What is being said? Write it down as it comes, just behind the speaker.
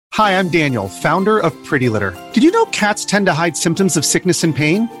Hi, I'm Daniel, founder of Pretty Litter. Did you know cats tend to hide symptoms of sickness and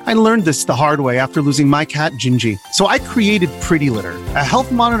pain? I learned this the hard way after losing my cat, Gingy. So I created Pretty Litter, a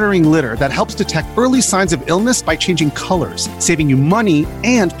health monitoring litter that helps detect early signs of illness by changing colors, saving you money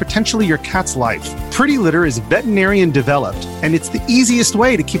and potentially your cat's life. Pretty Litter is veterinarian developed, and it's the easiest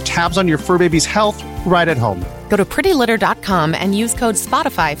way to keep tabs on your fur baby's health right at home. Go to prettylitter.com and use code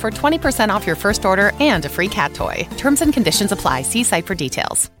SPOTIFY for 20% off your first order and a free cat toy. Terms and conditions apply. See site for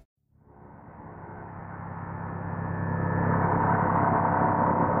details.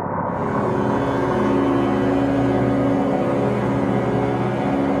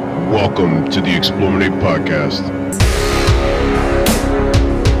 Welcome to the Explominate Podcast.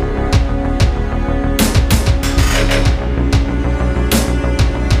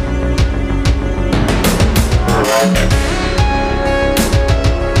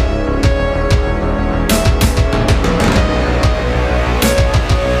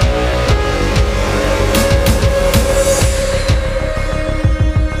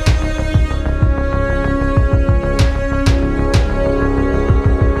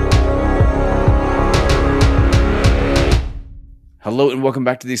 Hello and welcome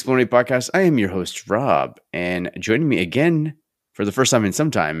back to the Explominate Podcast. I am your host, Rob, and joining me again for the first time in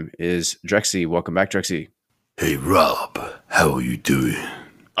some time is Drexy. Welcome back, Drexy. Hey, Rob. How are you doing?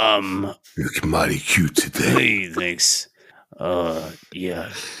 You look mighty cute today. Hey, thanks.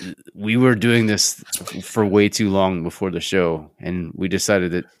 Yeah, we were doing this for way too long before the show, and we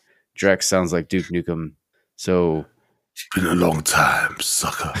decided that Drex sounds like Duke Nukem, so... It's been a long time,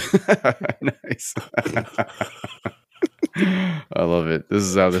 sucker. Nice. I love it. This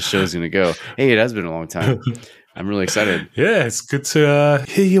is how the show's going to go. Hey, it has been a long time. I'm really excited. Yeah, it's good to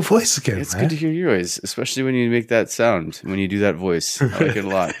hear your voice again. It's good to hear your voice, especially when you make that sound, when you do that voice. I like it a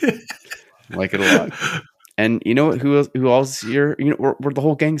lot. I like it a lot. And you know what? Who else here? You know, we're the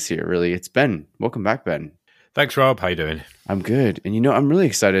whole gang's here, really. It's Ben. Welcome back, Ben. Thanks, Rob. How you doing? I'm good. And you know, I'm really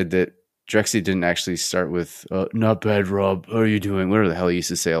excited that Drexy didn't actually start with, not bad, Rob. How are you doing? Whatever the hell he used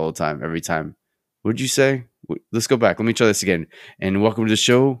to say all the time, every time. What did you say? Let's go back. Let me try this again. And welcome to the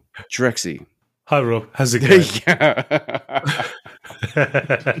show, Drexy. Hi, Rob. How's it going?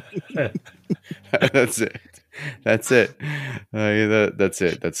 That's it. That's it. That's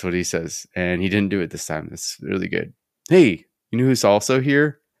it. That's what he says. And he didn't do it this time. That's really good. Hey, you know who's also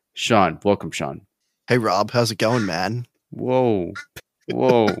here? Sean. Welcome, Sean. Hey, Rob. How's it going, man? Whoa. I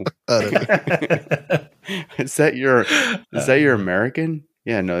don't know. Is that your American?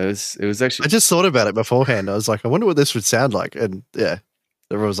 Yeah, no, it was actually... I just thought about it beforehand. I was like, I wonder what this would sound like. And yeah,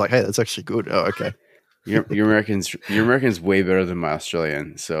 everyone was like, hey, that's actually good. Oh, okay. Your American's way better than my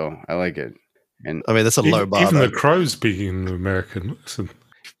Australian, so I like it. And I mean, that's a low bar. Even the crow's speaking American accent.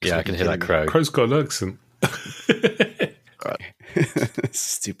 Yeah, I can hear that crow. Crow's got an accent.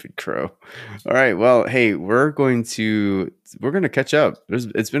 Stupid crow. All right. Well, hey, we're going to catch up.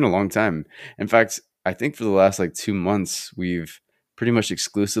 It's been a long time. In fact, I think for the last 2 months, we've pretty much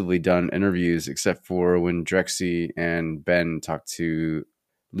exclusively done interviews, except for when Drexy and Ben talked to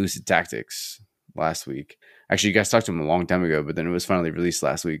Lucid Tactics last week. Actually, you guys talked to him a long time ago, but then it was finally released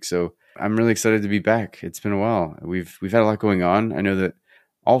last week. So I'm really excited to be back. It's been a while. We've had a lot going on. I know that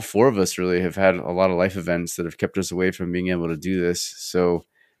all four of us really have had a lot of life events that have kept us away from being able to do this. So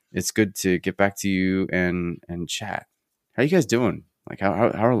it's good to get back to you and chat. How you guys doing?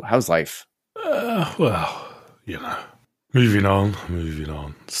 How's life? Well, moving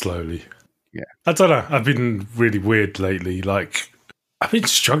on slowly. Yeah. I don't know. I've been really weird lately. I've been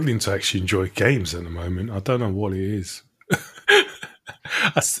struggling to actually enjoy games at the moment. I don't know what it is.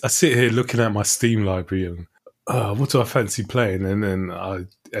 I sit here looking at my Steam library and what do I fancy playing? And then I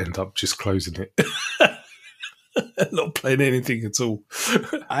end up just closing it. Not playing anything at all.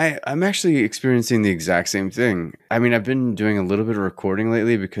 I'm actually experiencing the exact same thing. I mean, I've been doing a little bit of recording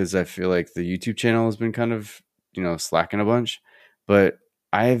lately because I feel like the YouTube channel has been kind of, slacking a bunch. But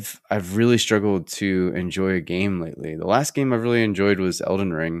I've really struggled to enjoy a game lately. The last game I really enjoyed was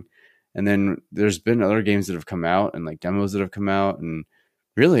Elden Ring. And then there's been other games that have come out and demos that have come out, and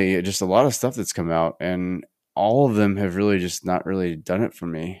really just a lot of stuff that's come out, and all of them have really just not really done it for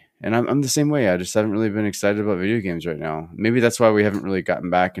me. And I'm the same way. I just haven't really been excited about video games right now. Maybe that's why we haven't really gotten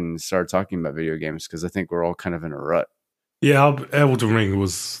back and started talking about video games, because I think we're all kind of in a rut. Yeah, Elden Ring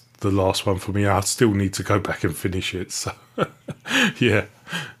was the last one for me. I still need to go back and finish it. So, yeah.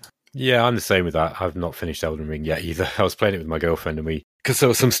 Yeah, I'm the same with that. I've not finished Elden Ring yet either. I was playing it with my girlfriend, and because there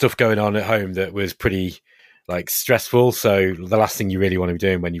was some stuff going on at home that was pretty stressful. So the last thing you really want to be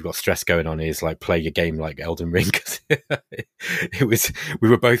doing when you've got stress going on is play a game like Elden Ring. We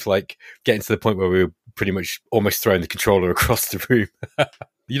were both getting to the point where we were pretty much almost throwing the controller across the room.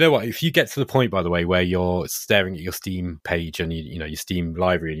 You know what? If you get to the point, by the way, where you're staring at your Steam page and you know your Steam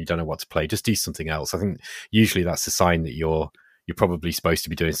library and you don't know what to play, just do something else. I think usually that's a sign that you're probably supposed to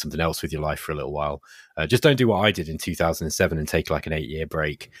be doing something else with your life for a little while. Just don't do what I did in 2007 and take like an 8-year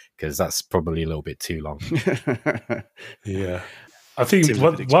break, because that's probably a little bit too long. Yeah. I think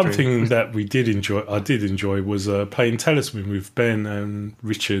one thing that I did enjoy was playing Talisman with Ben and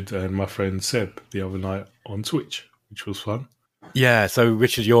Richard and my friend Seb the other night on Twitch, which was fun. Yeah, so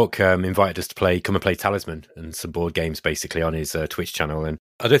Richard York invited us to come and play Talisman and some board games basically on his Twitch channel. And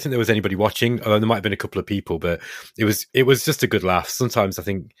I don't think there was anybody watching, although there might have been a couple of people, but it was just a good laugh. Sometimes I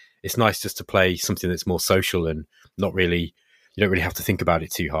think it's nice just to play something that's more social and you don't really have to think about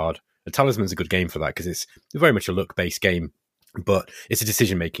it too hard. And Talisman's a good game for that because it's very much a luck-based game, but it's a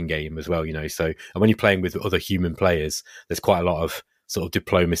decision-making game as well, you know. So, and when you're playing with other human players, there's quite a lot of sort of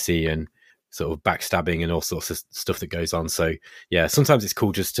diplomacy and sort of backstabbing and all sorts of stuff that goes on. So yeah, sometimes it's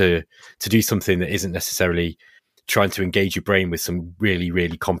cool just to do something that isn't necessarily trying to engage your brain with some really,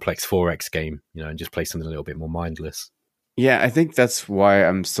 really complex 4X game, you know, and just play something a little bit more mindless. Yeah, I think that's why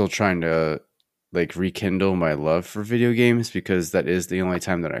I'm still trying to like rekindle my love for video games, because that is the only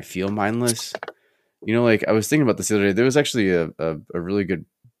time that I feel mindless. You know, like I was thinking about this the other day. There was actually a really good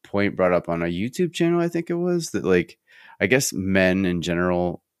point brought up on a YouTube channel, I think it was, that like, I guess men in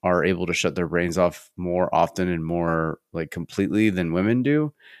general are able to shut their brains off more often and more like completely than women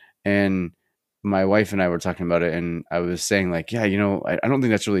do. And my wife and I were talking about it, and I was saying like, yeah, you know, I don't think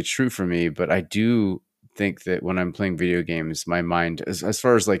that's really true for me, but I do think that when I'm playing video games, my mind, as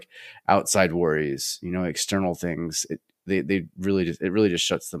far as like outside worries, you know, external things, it really just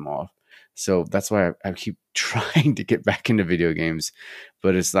shuts them off. So that's why I keep trying to get back into video games,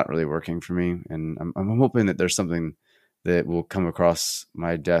 but it's not really working for me. And I'm hoping that there's something that will come across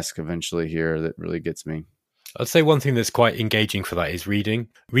my desk eventually here that really gets me. I'd say one thing that's quite engaging for that is reading.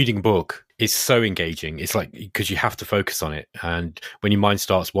 Reading a book is so engaging. It's like, because you have to focus on it. And when your mind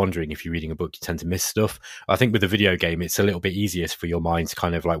starts wandering, if you're reading a book, you tend to miss stuff. I think with a video game, it's a little bit easier for your mind to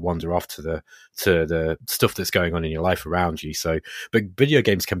kind of like wander off to the stuff that's going on in your life around you. So, but video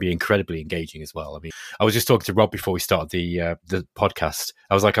games can be incredibly engaging as well. I mean, I was just talking to Rob before we started the podcast.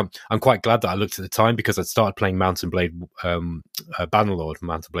 I was like, I'm quite glad that I looked at the time, because I'd started playing Mount and Blade, Bannerlord,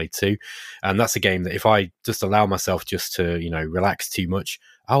 Mount and Blade 2. And that's a game that if I just allow myself just to, you know, relax too much,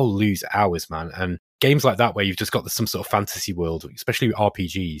 I'll lose hours, man. And games like that, where you've just got some sort of fantasy world, especially with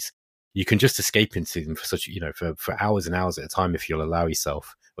RPGs, you can just escape into them for such, you know, for hours and hours at a time if you'll allow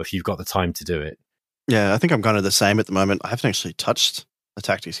yourself, or if you've got the time to do it. Yeah, I think I'm kind of the same at the moment. I haven't actually touched a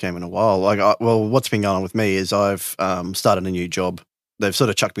tactics game in a while. Like, what's been going on with me is I've started a new job. They've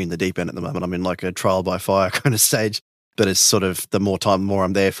sort of chucked me in the deep end at the moment. I'm in like a trial by fire kind of stage, but it's sort of the more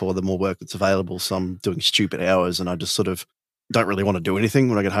I'm there for, the more work that's available. So I'm doing stupid hours, and I just sort of don't really want to do anything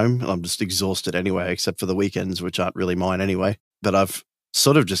when I get home. I'm just exhausted anyway, except for the weekends, which aren't really mine anyway. But I've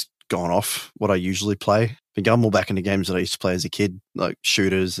sort of just gone off what I usually play. Been going more back into games that I used to play as a kid, like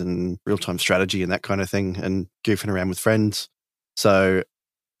shooters and real-time strategy and that kind of thing, and goofing around with friends. So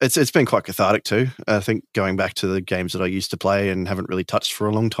it's been quite cathartic too. I think going back to the games that I used to play and haven't really touched for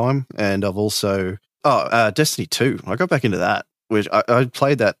a long time. And I've also Destiny 2. I got back into that, which I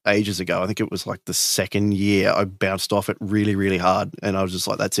played that ages ago. I think it was like the second year I bounced off it really, really hard. And I was just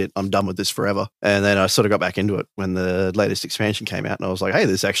like, that's it. I'm done with this forever. And then I sort of got back into it when the latest expansion came out. And I was like, hey,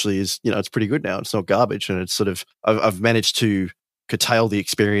 this actually is, you know, it's pretty good now. It's not garbage. And it's sort of, I've managed to curtail the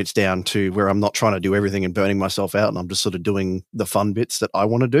experience down to where I'm not trying to do everything and burning myself out. And I'm just sort of doing the fun bits that I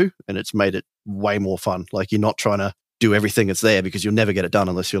want to do. And it's made it way more fun. Like, you're not trying to do everything that's there, because you'll never get it done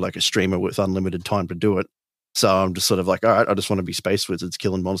unless you're like a streamer with unlimited time to do it. So I'm just sort of like, all right, I just want to be space wizards,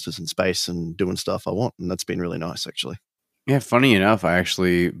 killing monsters in space and doing stuff I want. And that's been really nice, actually. Yeah, funny enough, I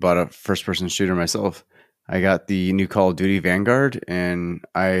actually bought a first-person shooter myself. I got the new Call of Duty Vanguard, and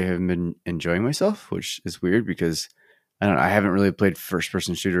I have been enjoying myself, which is weird because I haven't really played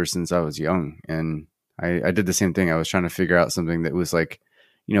first-person shooters since I was young. And I did the same thing. I was trying to figure out something that was like,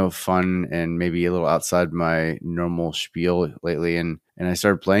 you know, fun and maybe a little outside my normal spiel lately. And I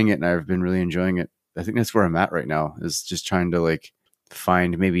started playing it, and I've been really enjoying it. I think that's where I'm at right now, is just trying to like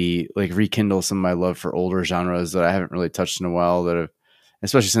find, maybe like rekindle some of my love for older genres that I haven't really touched in a while, that have,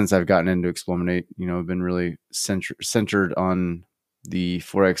 especially since I've gotten into Explominate, you know, been really centered on the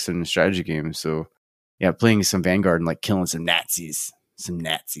 4X and strategy games. So yeah, playing some Vanguard and like killing some Nazis. It's been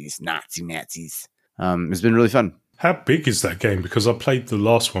really fun. How big is that game? Because I played the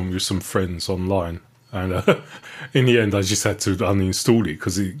last one with some friends online, and in the end I just had to uninstall it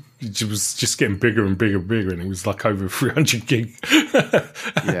because it was just getting bigger and bigger and bigger, and it was like over 300 gig.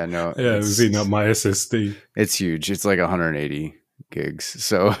 Yeah, no. Yeah, it was eating up my SSD. It's huge. It's like 180 gigs.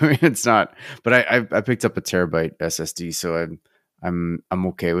 So I mean, it's not. But I picked up a terabyte SSD, so I'm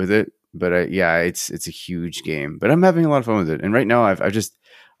okay with it. But yeah, it's a huge game. But I'm having a lot of fun with it. And right now,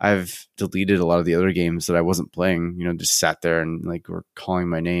 I've deleted a lot of the other games that I wasn't playing. You know, just sat there and like were calling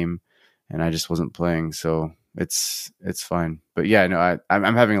my name, and I just wasn't playing. So it's fine. But yeah, no,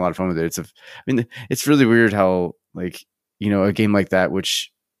 I'm having a lot of fun with it. I mean, it's really weird how like, you know, a game like that,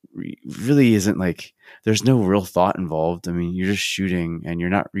 which really isn't like, there's no real thought involved. I mean, you're just shooting and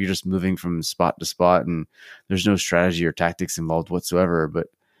you're just moving from spot to spot, and there's no strategy or tactics involved whatsoever, but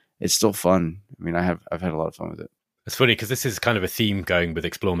it's still fun. I mean, I've had a lot of fun with it. It's funny because this is kind of a theme going with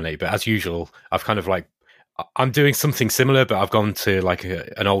Explorminate, but as usual, I've kind of like, I'm doing something similar, but I've gone to like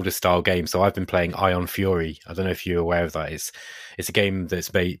an older style game. So I've been playing Ion Fury. I don't know if you're aware of that. It's a game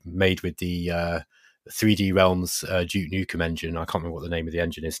that's made with the 3D Realms Duke Nukem engine. I can't remember what the name of the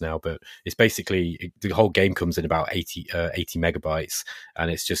engine is now, but it's basically, the whole game comes in about 80 megabytes,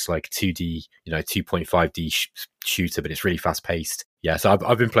 and it's just like 2D, 2.5D shooter, but it's really fast paced. Yeah, so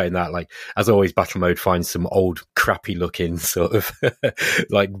I've been playing that. Like, as always, Battle Mode finds some old, crappy looking sort of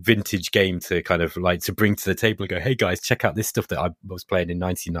like vintage game to kind of like to bring to the table and go, hey guys, check out this stuff that I was playing in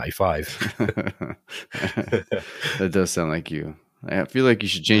 1995. That does sound like you. I feel like you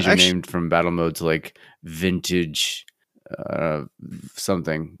should change your name from Battle Mode to like Vintage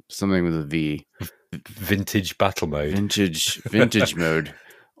something with a V. Vintage Battle Mode. Vintage Mode.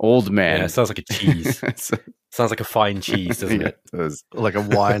 Old man. Yeah, it sounds like a cheese. Sounds like a fine cheese, doesn't it? It does. Like a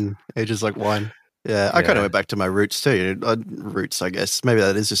wine. Ages like wine. Yeah, I kind of went back to my roots too. Roots, I guess. Maybe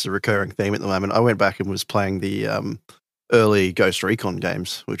that is just a recurring theme at the moment. I went back and was playing the early Ghost Recon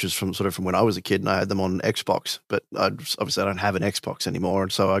games, which is from when I was a kid, and I had them on Xbox. But obviously I don't have an Xbox anymore,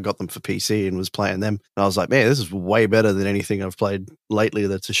 and so I got them for PC and was playing them. And I was like, man, this is way better than anything I've played lately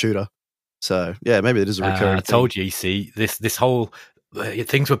that's a shooter. So yeah, maybe it is a recurring I told you, see, this whole...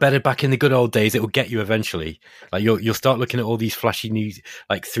 things were better back in the good old days. It will get you eventually. Like you'll start looking at all these flashy new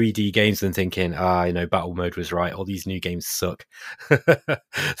like 3D games and thinking, Battle Mode was right. All these new games suck.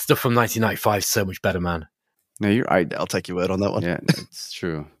 Stuff from 1995 is so much better, man. No, you're right. I'll take your word on that one. Yeah, it's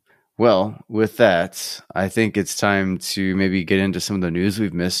true. Well, with that, I think it's time to maybe get into some of the news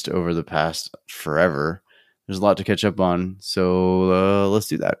we've missed over the past forever. There's a lot to catch up on, so let's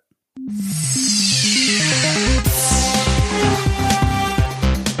do that.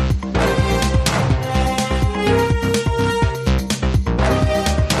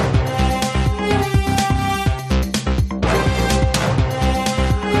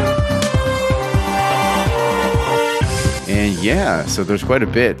 Yeah, so there's quite a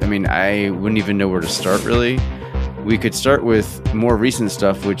bit. I mean, I wouldn't even know where to start, really. We could start with more recent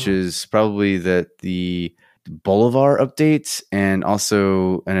stuff, which is probably that the Bolivar update and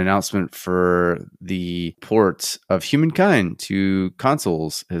also an announcement for the port of Humankind to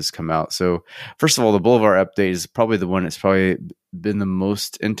consoles has come out. So first of all, the Bolivar update is probably the one that's probably been the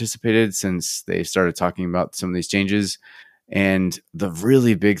most anticipated since they started talking about some of these changes. And the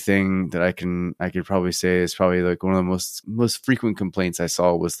really big thing that I could probably say is probably like one of the most frequent complaints I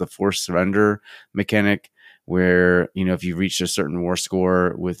saw was the forced surrender mechanic, where, if you reached a certain war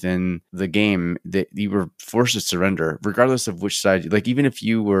score within the game, that you were forced to surrender, regardless of which side. Like, even if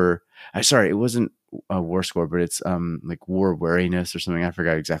you were, it wasn't a war score, but it's like war wariness or something. I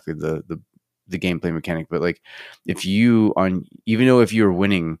forgot exactly the gameplay mechanic, but like even though if you were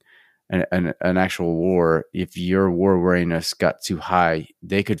winning an actual war, if your war wariness got too high,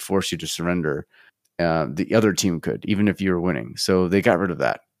 they could force you to surrender. The other team could, even if you were winning. So they got rid of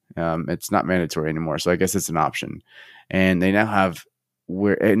that. It's not mandatory anymore. So I guess it's an option. And they now have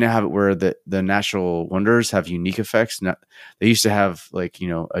it where the natural wonders have unique effects. They used to have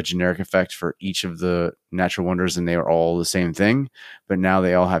a generic effect for each of the natural wonders, and they were all the same thing. But now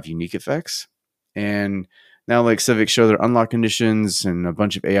they all have unique effects. And now, like, Civic show their unlock conditions and a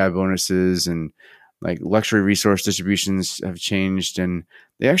bunch of AI bonuses, and like luxury resource distributions have changed, and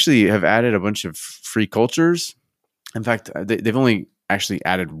they actually have added a bunch of free cultures. In fact, they've only actually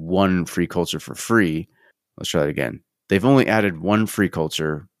added one free culture for free. Let's try that again. They've only added one free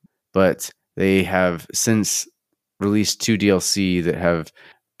culture, but they have since released 2 DLC that have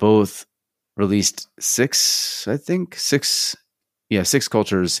both released six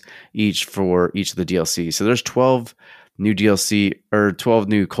cultures each for each of the DLC. So there's 12 new DLC or 12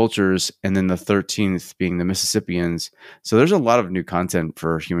 new cultures, and then the 13th being the Mississippians. So there's a lot of new content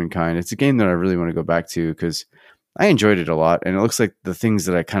for Humankind. It's a game that I really want to go back to because I enjoyed it a lot, and it looks like the things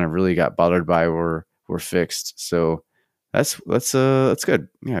that I kind of really got bothered by were fixed. So that's good.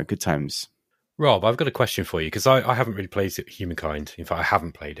 Yeah, good times. Rob, I've got a question for you because I haven't really played Humankind. In fact, I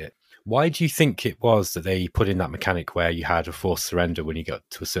haven't played it. Why do you think it was that they put in that mechanic where you had a forced surrender when you got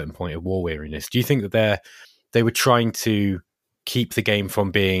to a certain point of war weariness? Do you think that they were trying to keep the game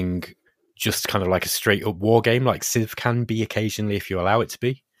from being just kind of like a straight up war game, like Civ can be occasionally if you allow it to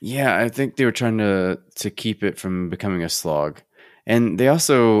be? Yeah, I think they were trying to keep it from becoming a slog. And they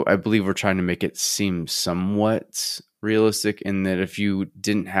also, I believe, were trying to make it seem somewhat realistic in that if you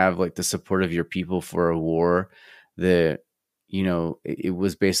didn't have like the support of your people for a war, that, you know, it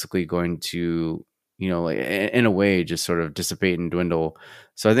was basically going to, you know, like in a way just sort of dissipate and dwindle.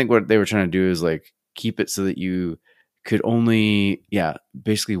 So I think what they were trying to do is like keep it so that you could only,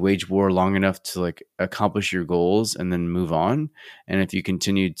 basically wage war long enough to like accomplish your goals and then move on. And if you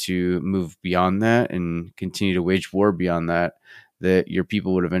continued to move beyond that and continue to wage war beyond that, that your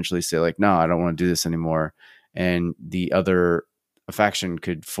people would eventually say like, no, I don't want to do this anymore. And the other faction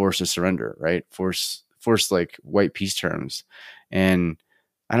could force a surrender, right? Force like white peace terms. And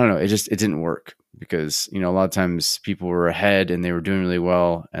I don't know, it didn't work because, you know, a lot of times people were ahead and they were doing really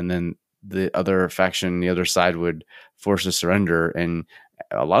well. And then the other faction, the other side would force a surrender. And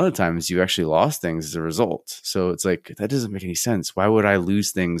a lot of times you actually lost things as a result. So it's like, that doesn't make any sense. Why would I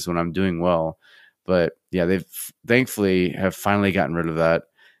lose things when I'm doing well? But yeah, they've thankfully have finally gotten rid of that.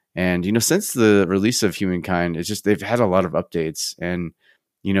 And, you know, since the release of Humankind, it's just, they've had a lot of updates. And,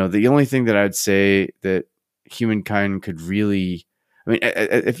 you know, the only thing that I'd say that Humankind could really, I mean,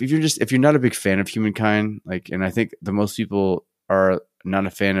 if you're not a big fan of Humankind, like, and I think the most people are not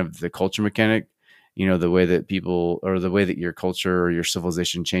a fan of the culture mechanic, you know, the way that people, or the way that your culture or your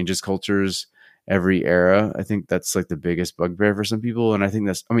civilization changes cultures every era. I think that's like the biggest bugbear for some people. And I think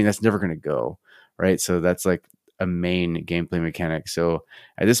that's never going to go. Right. So that's like a main gameplay mechanic. So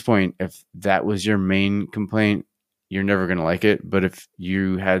at this point, if that was your main complaint, you're never going to like it. But if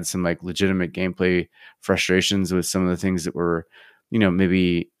you had some like legitimate gameplay frustrations with some of the things that were, you know,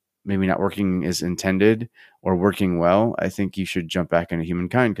 maybe not working as intended or working well, I think you should jump back into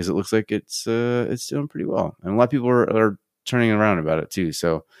Humankind because it looks like it's doing pretty well. And a lot of people are turning around about it too.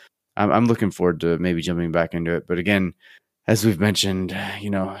 So I'm looking forward to maybe jumping back into it. But again, as we've mentioned, you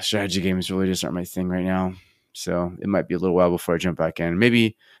know, strategy games really just aren't my thing right now. So it might be a little while before I jump back in.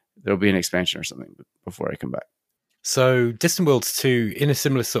 Maybe there'll be an expansion or something before I come back. So Distant Worlds 2, in a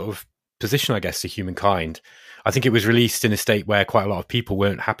similar sort of position, I guess, to Humankind, I think it was released in a state where quite a lot of people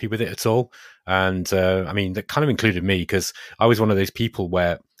weren't happy with it at all. And I mean, that kind of included me because I was one of those people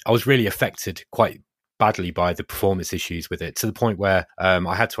where I was really affected quite badly by the performance issues with it, to the point where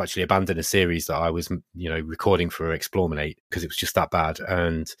I had to actually abandon a series that I was, you know, recording for Explorminate because it was just that bad.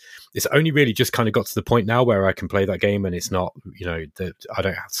 And it's only really just kind of got to the point now where I can play that game and it's not, you know, that I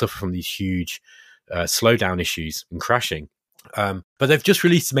don't suffer from these huge slowdown issues and crashing. But they've just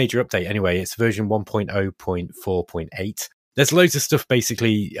released a major update anyway. It's version 1.0.4.8. There's loads of stuff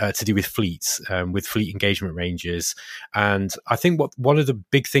basically to do with fleets, with fleet engagement ranges. And I think one of the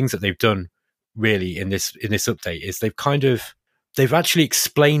big things that they've done really in this update is they've actually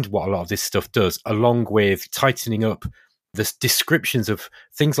explained what a lot of this stuff does, along with tightening up the descriptions of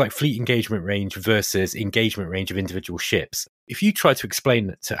things like fleet engagement range versus engagement range of individual ships. If you try to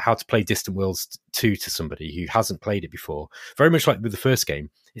explain how to play Distant Worlds 2 to somebody who hasn't played it before, very much like with the first game,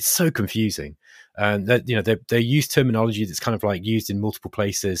 it's so confusing. And they use terminology that's kind of like used in multiple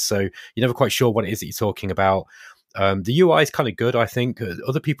places, so you're never quite sure what it is that you're talking about. The UI is kind of good, I think.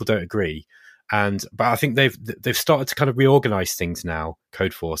 Other people don't agree. But I think they've started to kind of reorganize things now,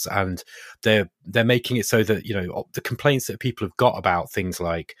 Codeforce, and they're making it so that, you know, the complaints that people have got about things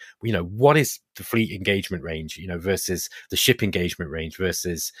like, you know, what is the fleet engagement range, you know, versus the ship engagement range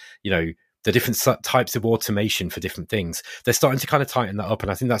versus, you know, the different types of automation for different things. They're starting to kind of tighten that up,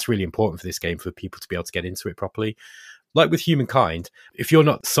 and I think that's really important for this game for people to be able to get into it properly. Like with Humankind, if you're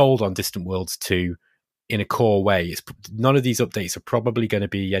not sold on Distant Worlds 2 in a core way, none of these updates are probably going to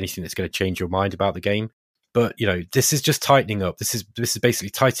be anything that's going to change your mind about the game. But, you know, this is just tightening up. This is basically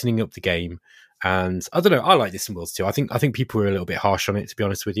tightening up the game. And I don't know, I like Distant Worlds 2. I think people were a little bit harsh on it, to be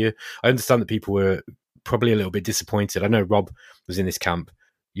honest with you. I understand that people were probably a little bit disappointed. I know Rob was in this camp.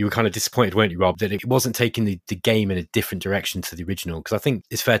 You were kind of disappointed, weren't you, Rob, that it wasn't taking the game in a different direction to the original? Because I think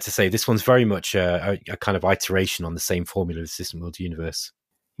it's fair to say this one's very much a kind of iteration on the same formula as Distant Worlds universe.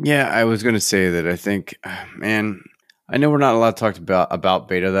 Yeah, I was going to say that I think, man, I know we're not allowed to talk about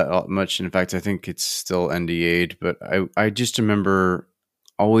beta that much. In fact, I think it's still NDA'd, but I just remember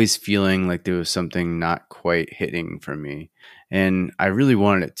always feeling like there was something not quite hitting for me. And I really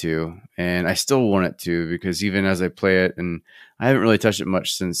wanted it to, and I still want it to, because even as I play it, and I haven't really touched it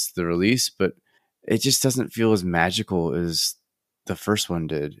much since the release, but it just doesn't feel as magical as the first one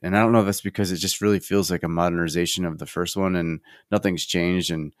did. And I don't know if that's because it just really feels like a modernization of the first one, and nothing's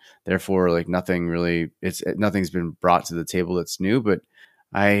changed, and therefore like nothing's been brought to the table that's new. But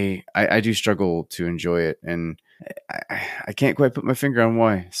I do struggle to enjoy it, and I can't quite put my finger on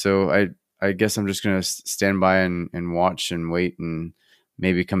why. So I guess I'm just gonna stand by and watch and wait, and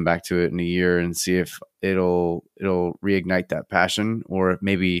maybe come back to it in a year and see if it'll reignite that passion, or if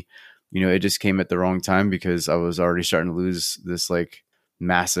maybe, it just came at the wrong time because I was already starting to lose this like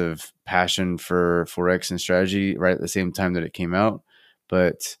massive passion for 4X and strategy right at the same time that it came out.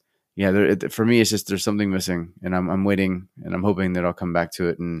 But yeah, for me, it's just there's something missing, and I'm waiting, and I'm hoping that I'll come back to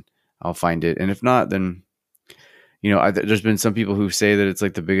it and I'll find it. And if not, then there's been some people who say that it's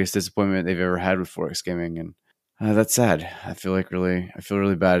like the biggest disappointment they've ever had with 4X gaming, and that's sad. I feel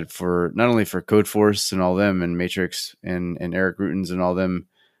really bad for not only for Codeforce and all them, and Matrix and Eric Rutens and all them,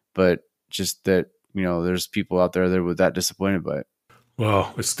 but just that there's people out there that were that disappointed by it.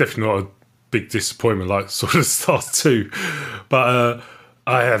 Well, it's definitely not a big disappointment like sort of Stars 2, but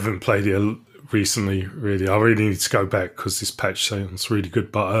I haven't played it recently, really. I really need to go back because this patch sounds really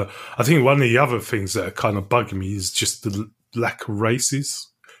good. But I think one of the other things that are kind of bugging me is just the lack of races,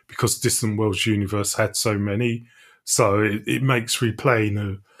 because Distant Worlds Universe had so many. So it makes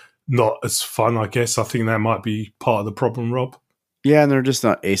replaying not as fun, I guess. I think that might be part of the problem, Rob. Yeah, and they're just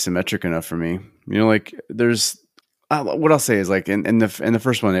not asymmetric enough for me. Like there's what I'll say is like in the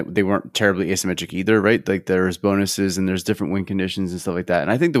first one, they weren't terribly asymmetric either, right? Like there's bonuses and there's different win conditions and stuff like that.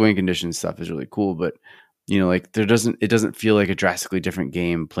 And I think the win condition stuff is really cool, but like it doesn't feel like a drastically different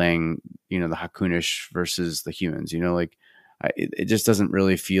game playing, the Hakunish versus the humans. Like it just doesn't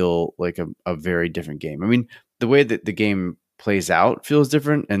really feel like a very different game. I mean, the way that the game plays out feels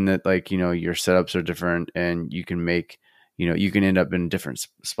different, and that like your setups are different, and you can make. You can end up in different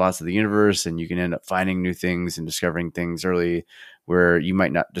spots of the universe, and you can end up finding new things and discovering things early where you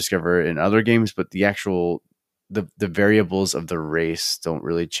might not discover in other games, but the actual, the variables of the race don't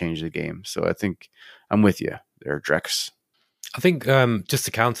really change the game. So I think I'm with you there, Drex. I think just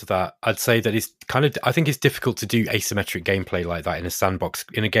to counter that, I'd say that I think it's difficult to do asymmetric gameplay like that in a sandbox,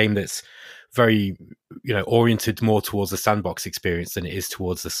 in a game that's very, oriented more towards the sandbox experience than it is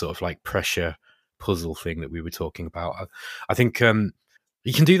towards the sort of like pressure puzzle thing that we were talking about. I think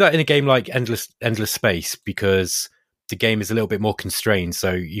you can do that in a game like Endless Space, because the game is a little bit more constrained,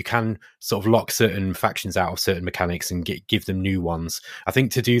 so you can sort of lock certain factions out of certain mechanics and give them new ones. I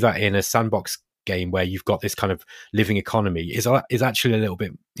think to do that in a sandbox game where you've got this kind of living economy is actually a little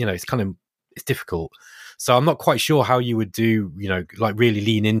bit, it's difficult. So I'm not quite sure how you would do, like really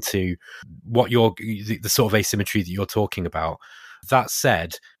lean into what the sort of asymmetry that you're talking about. That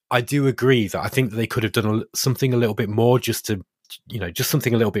said, I do agree that I think that they could have done something a little bit more, just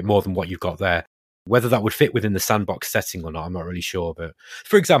something a little bit more than what you've got there. Whether that would fit within the sandbox setting or not, I'm not really sure. But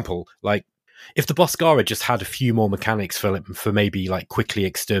for example, like if the Boscara just had a few more mechanics for maybe like quickly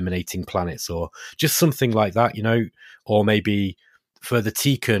exterminating planets, or just something like that, or maybe for the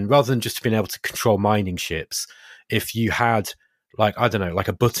Tikkun, rather than just being able to control mining ships, if you had like, I don't know, like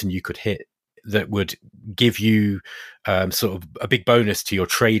a button you could hit that would give you sort of a big bonus to your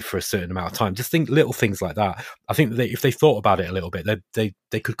trade for a certain amount of time. Just think little things like that. I think that if they thought about it a little bit,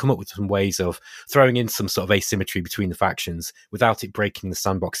 they could come up with some ways of throwing in some sort of asymmetry between the factions without it breaking the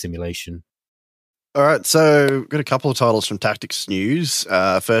sandbox simulation. All right, so we've got a couple of titles from Tactics News.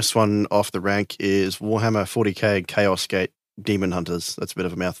 First one off the rank is Warhammer 40k Chaos Gate Demon Hunters. That's a bit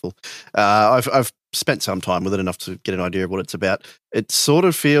of a mouthful. I've spent some time with it, enough to get an idea of what it's about. It sort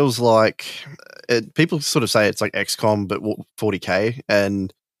of feels like people sort of say it's like XCOM but 40k,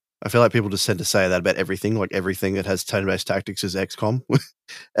 and I feel like people just tend to say that about everything. Like everything that has turn-based tactics is XCOM,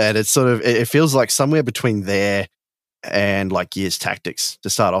 and it's sort of, it feels like somewhere between there and like Gears Tactics. To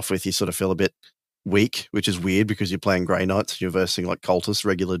start off with, you sort of feel a bit weak, which is weird because you're playing Grey Knights, you're versing like cultists,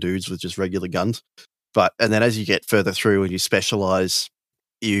 regular dudes with just regular guns. And then as you get further through and you specialize,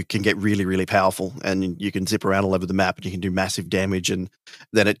 you can get really, really powerful, and you can zip around all over the map and you can do massive damage. And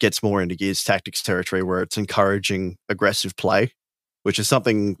then it gets more into Gears Tactics territory where it's encouraging aggressive play, which is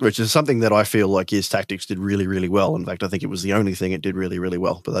something that I feel like Gears Tactics did really, really well. In fact, I think it was the only thing it did really, really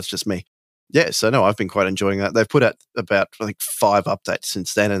well, but that's just me. Yeah, so no, I've been quite enjoying that. They've put out about, I think, 5 updates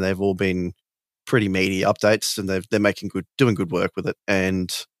since then, and they've all been pretty meaty updates, and they're doing good work with it.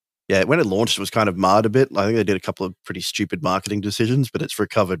 And yeah, when it launched, it was kind of marred a bit. I think they did a couple of pretty stupid marketing decisions, but it's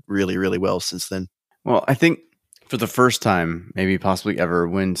recovered really, really well since then. Well, I think for the first time, maybe possibly ever,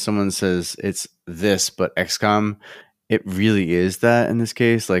 when someone says it's this but XCOM, it really is that in this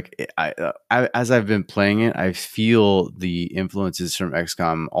case. Like, as I've been playing it, I feel the influences from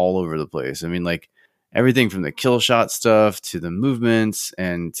XCOM all over the place. I mean, like, everything from the kill shot stuff to the movements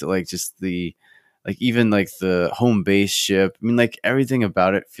and to like just the like even like the home base ship. I mean, like everything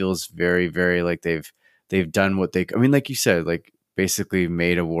about it feels very, very like they've done what they. I mean, like you said, like basically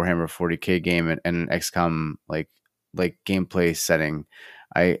made a Warhammer 40K game and an XCOM like gameplay setting.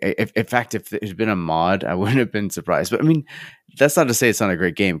 If, in fact, if it had been a mod, I wouldn't have been surprised. But I mean, that's not to say it's not a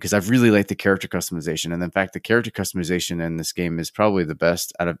great game because I've really liked the character customization, and in fact, the character customization in this game is probably the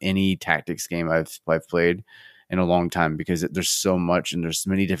best out of any tactics game I've played in a long time because there's so much and there's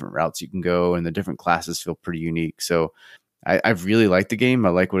many different routes you can go, and the different classes feel pretty unique. So I've really liked the game. I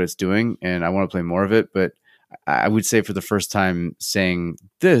like what it's doing, and I want to play more of it. But I would say for the first time saying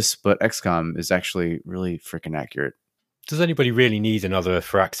this, but XCOM is actually really freaking accurate. Does anybody really need another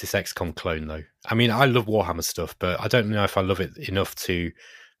Firaxis XCOM clone, though? I mean, I love Warhammer stuff, but I don't know if I love it enough to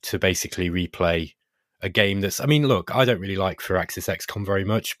basically replay a game that's... I mean, look, I don't really like Firaxis XCOM very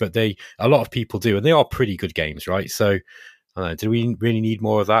much, but a lot of people do, and they are pretty good games, right? So, I don't know, do we really need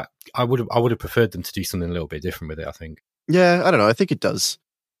more of that? I would have preferred them to do something a little bit different with it, I think. Yeah, I don't know. I think it does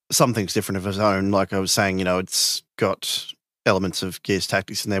some things different of its own. Like I was saying, you know, it's got elements of Gears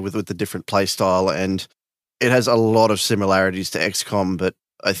Tactics in there with the different play style, and it has a lot of similarities to XCOM, but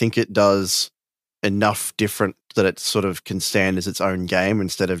I think it does enough different that it sort of can stand as its own game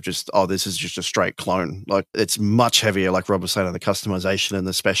instead of just, oh, this is just a straight clone. Like it's much heavier, like Rob was saying, on the customization and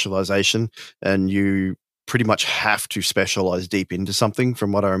the specialization, and you pretty much have to specialize deep into something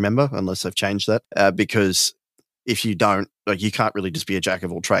from what I remember, unless they've changed that, because if you don't, like, you can't really just be a jack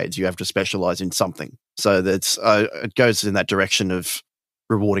of all trades. You have to specialize in something. So that's it goes in that direction of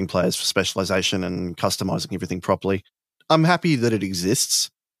rewarding players for specialization and customizing everything properly. I'm happy that it exists.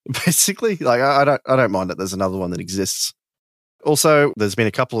 Basically, like I don't mind that there's another one that exists. Also, there's been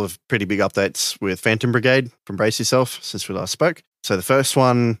a couple of pretty big updates with Phantom Brigade from Brace Yourself since we last spoke. So the first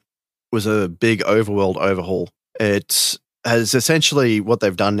one was a big overworld overhaul. It has essentially, what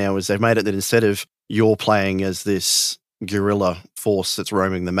they've done now is they've made it that instead of you're playing as this guerrilla force that's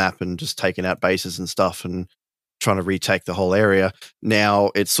roaming the map and just taking out bases and stuff and trying to retake the whole area,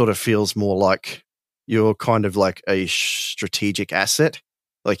 now it sort of feels more like you're kind of like a strategic asset.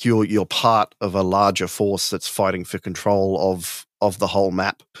 Like you're part of a larger force that's fighting for control of the whole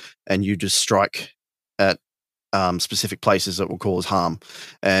map, and you just strike at specific places that will cause harm.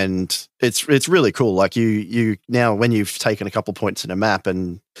 And it's really cool. Like you now, when you've taken a couple points in a map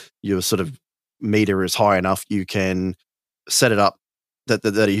and your sort of meter is high enough, you can set it up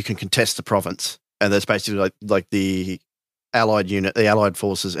that you can contest the province, and that's basically like the allied unit, the allied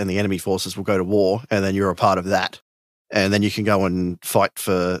forces and the enemy forces will go to war, and then you're a part of that. And then you can go and fight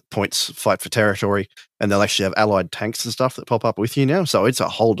for points, fight for territory, and they'll actually have allied tanks and stuff that pop up with you now. So it's a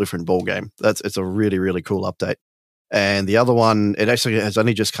whole different ball game. It's a really, really cool update. And the other one, it actually has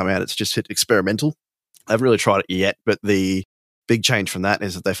only just come out. It's just hit experimental. I haven't really tried it yet, but the big change from that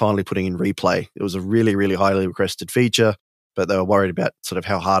is that they're finally putting in replay. It was a really, really highly requested feature, but they were worried about sort of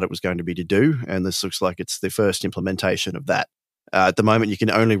how hard it was going to be to do. And this looks like it's the first implementation of that. At the moment, you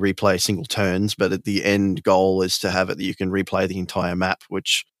can only replay single turns, but at the end goal is to have it that you can replay the entire map,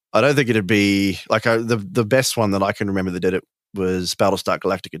 which I don't think it'd be like the best one that I can remember that did it was Battlestar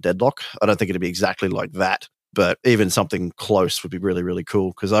Galactica Deadlock. I don't think it'd be exactly like that, but even something close would be really, really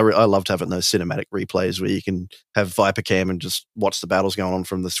cool because I loved having those cinematic replays where you can have Viper Cam and just watch the battles going on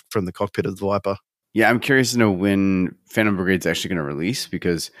from the cockpit of the Viper. Yeah, I'm curious to know when Phantom Brigade's actually going to release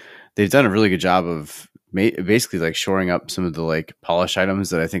because they've done a really good job of basically like shoring up some of the like polish items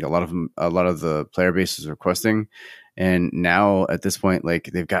that I think a lot of the player base is requesting. And now at this point,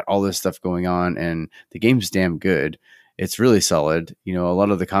 like they've got all this stuff going on and the game's damn good. It's really solid. You know, a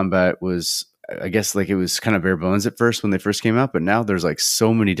lot of the combat was, I guess, like it was kind of bare bones at first when they first came out, but now there's like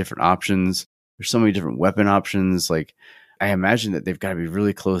so many different options. There's so many different weapon options. Like I imagine that they've got to be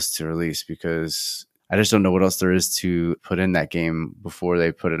really close to release because I just don't know what else there is to put in that game before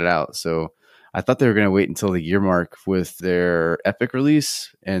they put it out. So I thought they were going to wait until the year mark with their Epic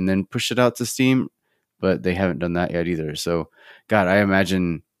release and then push it out to Steam, but they haven't done that yet either. So, God, I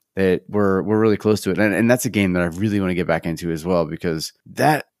imagine that we're really close to it. And that's a game that I really want to get back into as well, because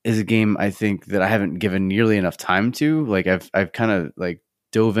that is a game I think that I haven't given nearly enough time to. Like I've kind of like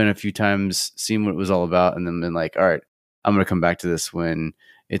dove in a few times, seen what it was all about, and then been like, all right, I'm going to come back to this when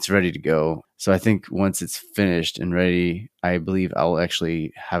it's ready to go. So I think once it's finished and ready, I believe I'll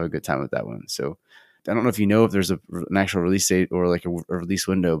actually have a good time with that one. So I don't know if you know if there's an actual release date or like a release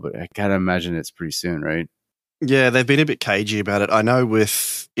window, but I gotta imagine it's pretty soon, right? Yeah, they've been a bit cagey about it. I know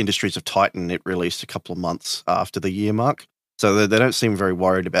with Industries of Titan, it released a couple of months after the year mark. So they don't seem very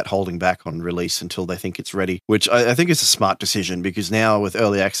worried about holding back on release until they think it's ready, which I think is a smart decision, because now with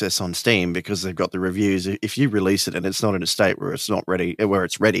early access on Steam, because they've got the reviews, if you release it and it's not in a state where it's not ready, where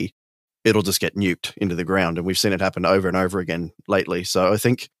it's ready, it'll just get nuked into the ground. And we've seen it happen over and over again lately. So I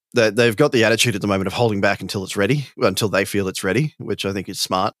think that they've got the attitude at the moment of holding back until it's ready, until they feel it's ready, which I think is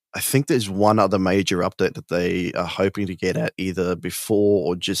smart. I think there's one other major update that they are hoping to get at either before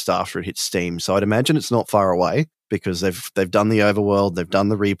or just after it hits Steam. So I'd imagine it's not far away, because they've done the overworld, they've done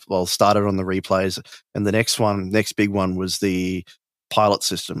started on the replays, and the next big one was the pilot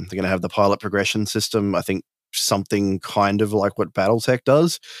system. They're going to have the pilot progression system, I think something kind of like what BattleTech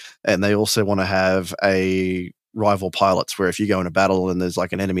does, and they also want to have a rival pilots, where if you go in a battle and there's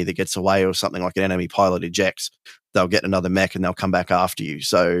like an enemy that gets away or something, like an enemy pilot ejects, they'll get another mech and they'll come back after you.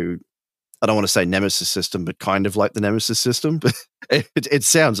 So I don't want to say Nemesis system, but kind of like the Nemesis system. But it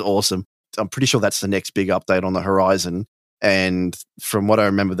sounds awesome. I'm pretty sure that's the next big update on the horizon. And from what I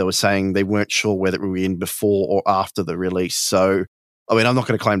remember, they were saying they weren't sure whether it would be in before or after the release. So, I mean, I'm not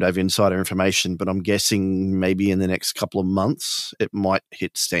going to claim to have insider information, but I'm guessing maybe in the next couple of months it might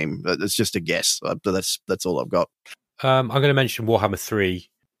hit Steam. It's just a guess. But that's all I've got. I'm going to mention Warhammer 3.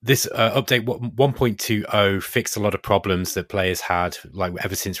 This update 1.20 fixed a lot of problems that players had, like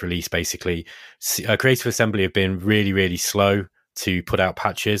ever since release. Basically, Creative Assembly have been really, really slow to put out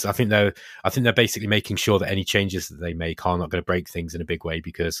patches. I think they're basically making sure that any changes that they make are not going to break things in a big way,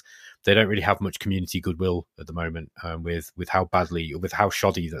 because they don't really have much community goodwill at the moment with how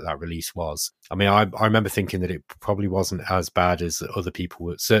shoddy that release was. I mean, I remember thinking that it probably wasn't as bad as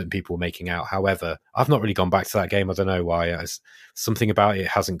certain people were making out. However, I've not really gone back to that game. I don't know why. Something about it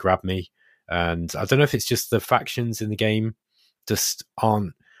hasn't grabbed me, and I don't know if it's just the factions in the game just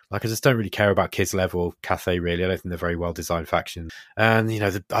aren't. Like, I just don't really care about Kislev or Cathay, really. I don't think they're very well-designed factions. And,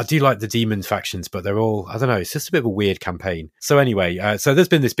 I do like the Demon factions, but they're all, I don't know, it's just a bit of a weird campaign. So anyway, so there's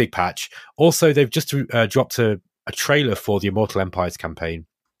been this big patch. Also, they've just dropped a trailer for the Immortal Empires campaign,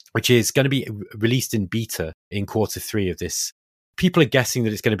 which is going to be released in beta in Q3 of this. People are guessing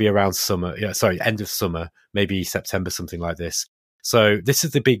that it's going to be around end of summer, maybe September, something like this. So this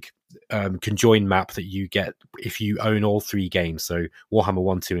is the big conjoined map that you get if you own all three games, so Warhammer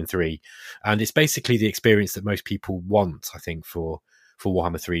 1, 2 and 3. And it's basically the experience that most people want, I think, for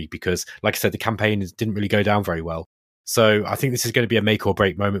Warhammer 3, because, like I said, the campaign didn't really go down very well. So I think this is going to be a make or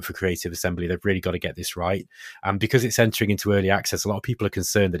break moment for Creative Assembly. They've really got to get this right. And because it's entering into early access, a lot of people are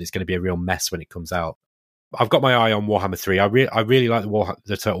concerned that it's going to be a real mess when it comes out. I've got my eye on Warhammer 3. I really like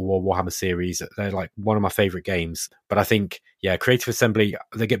the Total War Warhammer series. They're like one of my favourite games. But I think, Creative Assembly,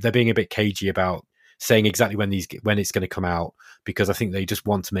 they're being a bit cagey about saying exactly when it's going to come out, because I think they just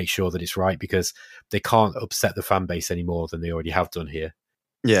want to make sure that it's right, because they can't upset the fan base any more than they already have done here.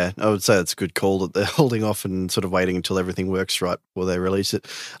 Yeah, I would say that's a good call that they're holding off and sort of waiting until everything works right before they release it.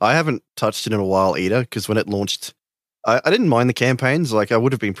 I haven't touched it in a while either, because when it launched, I didn't mind the campaigns. Like, I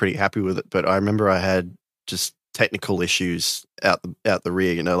would have been pretty happy with it, but I remember I had just technical issues out the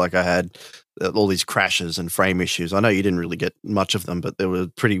rear, like I had all these crashes and frame issues. I know you didn't really get much of them, but there were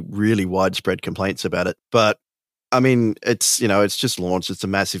really widespread complaints about it. But I mean, it's just launched. It's a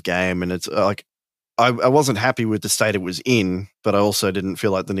massive game, and it's like I wasn't happy with the state it was in, but I also didn't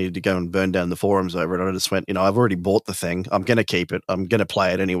feel like they needed to go and burn down the forums over it. I just went, I've already bought the thing. I'm going to keep it. I'm going to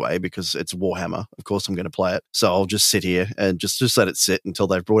play it anyway because it's Warhammer. Of course, I'm going to play it. So I'll just sit here and just let it sit until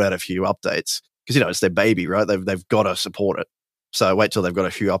they've brought out a few updates. Because, it's their baby, right? They've got to support it. So wait till they've got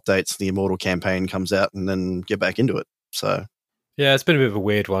a few updates, the Immortal campaign comes out, and then get back into it. So, yeah, it's been a bit of a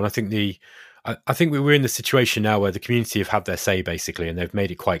weird one. I think I think we're in the situation now where the community have had their say, basically, and they've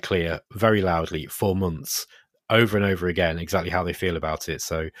made it quite clear, very loudly, for months, over and over again, exactly how they feel about it.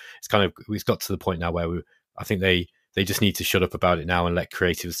 So it's got to the point now where I think they just need to shut up about it now and let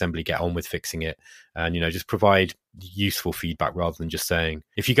Creative Assembly get on with fixing it, and just provide useful feedback rather than just saying.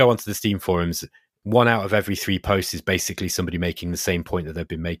 If you go onto the Steam forums, 1 out of every 3 posts is basically somebody making the same point that they've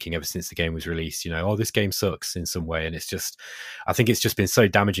been making ever since the game was released. This game sucks in some way, and I think it's just been so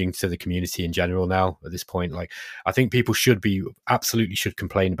damaging to the community in general now at this point. Like, I think people should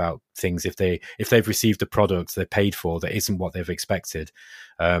complain about things if they've received a product they paid for that isn't what they've expected.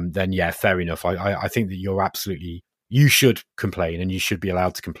 Then yeah, fair enough. I think that you should complain, and you should be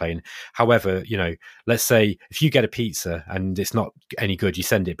allowed to complain. However, let's say if you get a pizza and it's not any good, you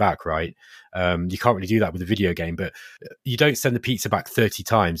send it back, right? You can't really do that with a video game, but you don't send the pizza back 30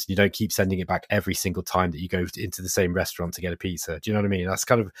 times. You don't keep sending it back every single time that you go into the same restaurant to get a pizza. Do you know what I mean? That's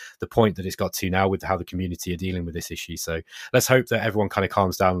kind of the point that it's got to now with how the community are dealing with this issue. So let's hope that everyone kind of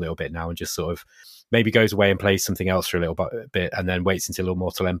calms down a little bit now and just sort of maybe goes away and plays something else for a little bit and then waits until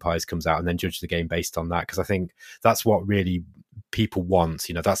Immortal Empires comes out and then judge the game based on that. Because I think that's what really people want.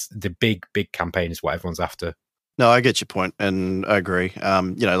 That's the big campaign is what everyone's after. No, I get your point, and I agree.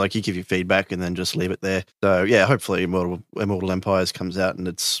 Like you give your feedback and then just leave it there. So yeah, hopefully Immortal Empires comes out and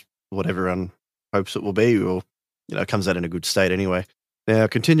it's what everyone hopes it will be, or comes out in a good state anyway. Now,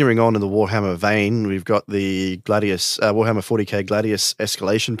 continuing on in the Warhammer vein, we've got the Gladius Warhammer 40k Gladius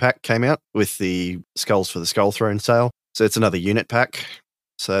Escalation Pack came out with the Skulls for the Skull Throne sale. So it's another unit pack.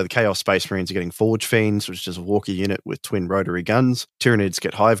 So the Chaos Space Marines are getting Forge Fiends, which is a walker unit with twin rotary guns. Tyranids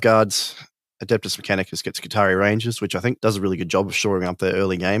get Hive Guards. Adeptus Mechanicus gets Skitarii Rangers, which I think does a really good job of shoring up their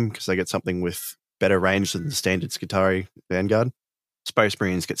early game because they get something with better range than the standard Skitarii Vanguard. Space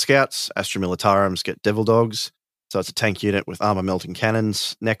Marines get Scouts. Astra Militarums get Devil Dogs. So it's a tank unit with armor melting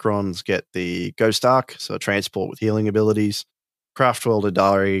cannons. Necrons get the Ghost Ark, so a transport with healing abilities. Craftworld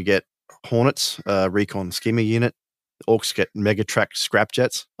Adari get Hornets, recon skimmer unit. Orcs get Megatrack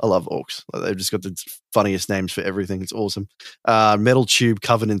Scrapjets. I love Orcs. They've just got the funniest names for everything. It's awesome. Metal Tube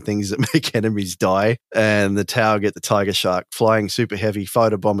covered in things that make enemies die. And the Tower get the Tiger Shark, flying super heavy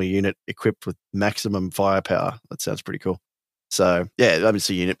fighter bomber unit equipped with maximum firepower. That sounds pretty cool. So yeah, it's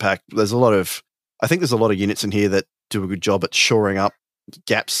a unit pack. I think there's a lot of units in here that do a good job at shoring up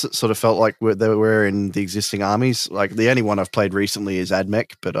gaps that sort of felt like they were in the existing armies. Like the only one I've played recently is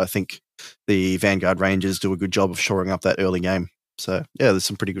AdMech, but I think the Vanguard Rangers do a good job of shoring up that early game. So yeah, there's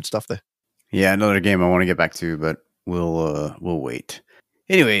some pretty good stuff there. Yeah, another game I want to get back to, but we'll wait.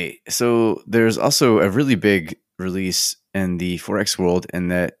 Anyway, so there's also a really big release in the 4X world, and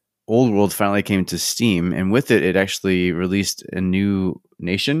that Old World finally came to Steam, and with it actually released a new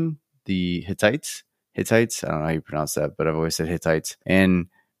nation, the Hittites. I don't know how you pronounce that, but I've always said Hittites. And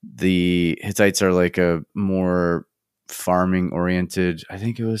the Hittites are like a more farming oriented, I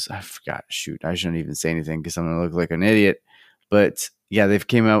forgot. Shoot, I shouldn't even say anything because I'm going to look like an idiot. But yeah, they've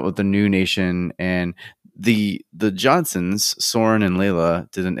came out with a new nation, and the Johnsons, Soren and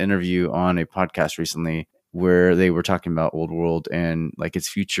Layla, did an interview on a podcast recently where they were talking about Old World and like its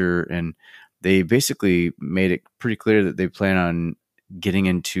future. And they basically made it pretty clear that they plan on getting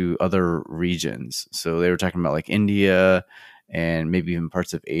into other regions. So they were talking about like India and maybe even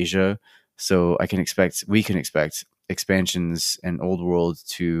parts of Asia. So we can expect expansions and Old World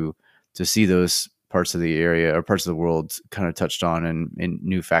to see those parts of the area or parts of the world kind of touched on and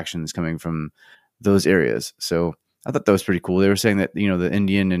new factions coming from those areas. So I thought that was pretty cool. They were saying that, the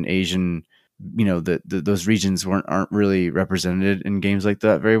Indian and Asian, those regions aren't really represented in games like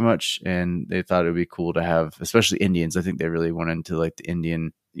that very much. And they thought it would be cool to have, especially Indians. I think they really went into like the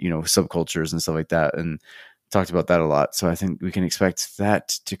Indian, subcultures and stuff like that and talked about that a lot. So I think we can expect that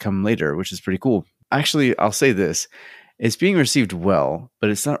to come later, which is pretty cool. Actually, I'll say this. It's being received well, but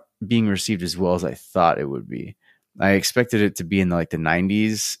it's not being received as well as I thought it would be. I expected it to be in like the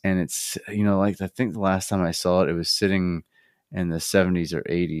 90s, and it's, I think the last time I saw it, it was sitting in the 70s or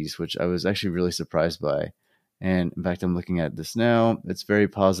 80s, which I was actually really surprised by. And in fact, I'm looking at this now. It's very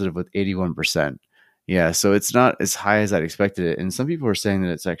positive with 81%. Yeah, so it's not as high as I'd expected it. And some people are saying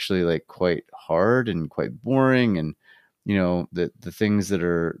that it's actually like quite hard and quite boring, and the things that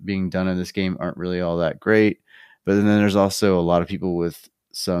are being done in this game aren't really all that great. But then there's also a lot of people with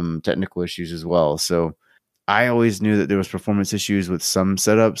some technical issues as well. So I always knew that there was performance issues with some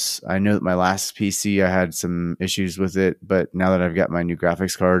setups. I know that my last PC, I had some issues with it, but now that I've got my new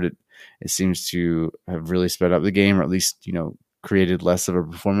graphics card, it seems to have really sped up the game, or at least, created less of a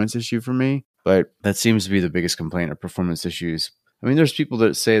performance issue for me. But that seems to be the biggest complaint, of performance issues. I mean, there's people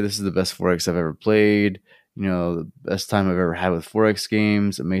that say this is the best 4X I've ever played, the best time I've ever had with 4X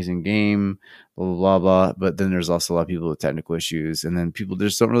games, amazing game, blah, blah, blah, blah. But then there's also a lot of people with technical issues, and then people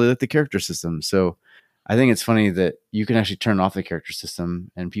just don't really like the character system. So I think it's funny that you can actually turn off the character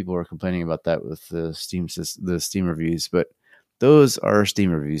system, and people are complaining about that with the Steam reviews. But those are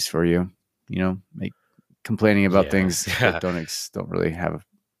Steam reviews for you, complaining about things that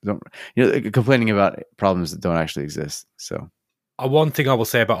complaining about problems that don't actually exist. So one thing I will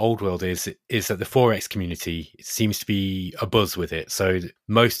say about Old World is that the 4X community seems to be a buzz with it. So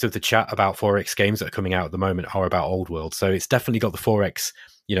most of the chat about 4X games that are coming out at the moment are about Old World. So it's definitely got the 4X,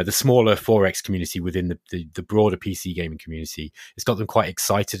 the smaller 4X community within the broader PC gaming community. It's got them quite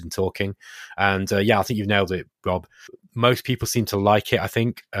excited and talking. And I think you've nailed it, Rob. Most people seem to like it, I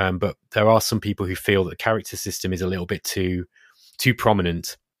think. But there are some people who feel that the character system is a little bit too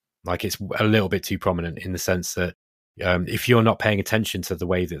prominent. Like it's a little bit too prominent in the sense that if you're not paying attention to the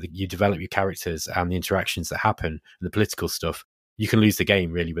way that you develop your characters and the interactions that happen and the political stuff, you can lose the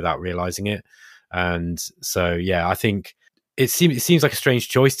game really without realizing it. And so, I think it seems like a strange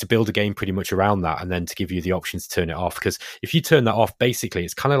choice to build a game pretty much around that, and then to give you the option to turn it off. Because if you turn that off, basically,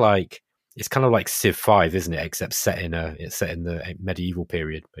 it's kind of like Civ 5, isn't it? Except set in the medieval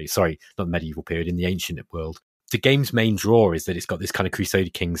period. Sorry, not medieval period, in the ancient world. The game's main draw is that it's got this kind of Crusader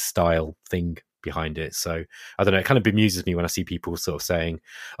Kings style thing behind it. So I don't know, it kind of bemuses me when I see people sort of saying,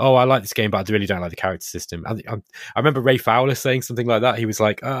 oh, I like this game, but I really don't like the character system. I remember Ray Fowler saying something like that. He was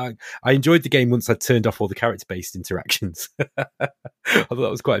like, I enjoyed the game once I'd turned off all the character-based interactions. I thought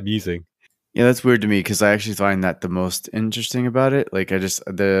that was quite amusing. Yeah, that's weird to me because I actually find that the most interesting about it. Like, I just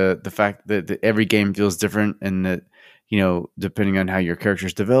the fact that every game feels different, and that, you know, depending on how your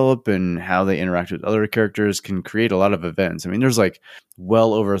characters develop and how they interact with other characters, can create a lot of events. I mean, there's like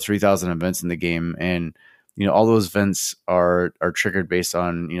well over 3,000 events in the game, and you know, all those events are triggered based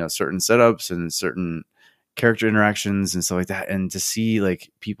on, you know, certain setups and certain character interactions and stuff like that. And to see like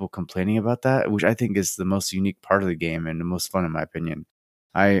people complaining about that, which I think is the most unique part of the game and the most fun in my opinion,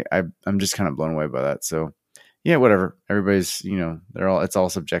 I'm just kind of blown away by that. So yeah, whatever. Everybody's, you know, it's all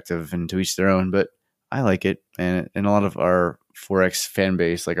subjective and to each their own, but I like it. And a lot of our 4X fan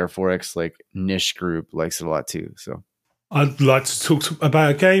base, like our 4X like niche group, likes it a lot too. So I'd like to talk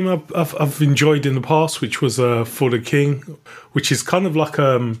about a game I've enjoyed in the past, which was For the King, which is kind of like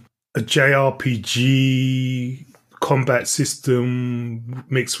a JRPG combat system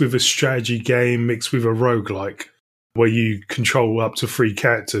mixed with a strategy game, mixed with a roguelike, where you control up to 3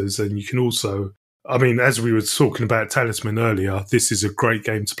 characters. And you can also, I mean, as we were talking about Talisman earlier, this is a great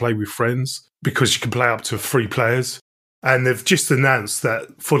game to play with friends because you can play up to 3 players. And they've just announced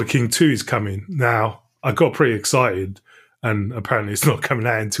that For the King 2 is coming. Now, I got pretty excited, and apparently it's not coming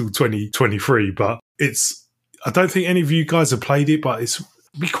out until 2023, but I don't think any of you guys have played it, but it'd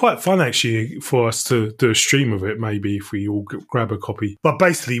be quite fun actually for us to do a stream of it, maybe if we all grab a copy. But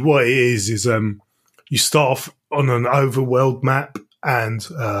basically what it is you start off on an overworld map, and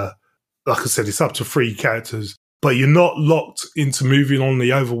like I said, it's up to 3 characters, but you're not locked into moving on the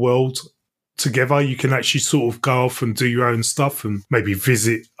overworld together. You can actually sort of go off and do your own stuff and maybe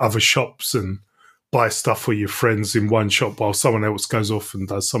visit other shops and buy stuff for your friends in one shop while someone else goes off and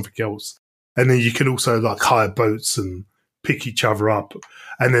does something else. And then you can also like hire boats and pick each other up.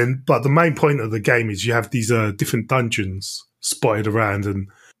 And then, but the main point of the game is you have these different dungeons spotted around, and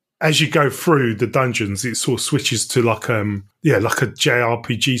as you go through the dungeons, it sort of switches to like like a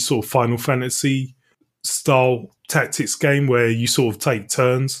JRPG sort of Final Fantasy style tactics game where you sort of take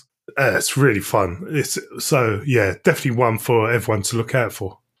turns. It's really fun. Definitely one for everyone to look out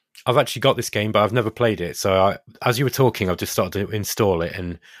for. I've actually got this game, but I've never played it. So as you were talking, I've just started to install it,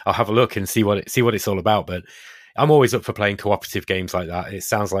 and I'll have a look and see what it's all about. But I'm always up for playing cooperative games like that. It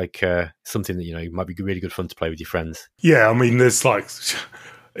sounds like something that, you know, might be really good fun to play with your friends. Yeah, I mean, there's like,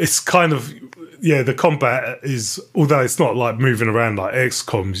 it's kind of, the combat is, although it's not like moving around like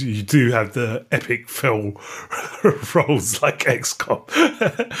XCOM, you do have the epic fail rolls like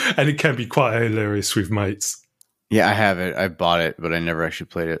XCOM, and it can be quite hilarious with mates. yeah, I have it. I bought it, but I never actually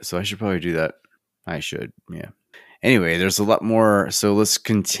played it. So I should probably do that. I should. Yeah. Anyway, there's a lot more. So let's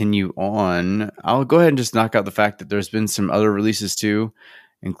continue on. I'll go ahead and just knock out the fact that there's been some other releases too,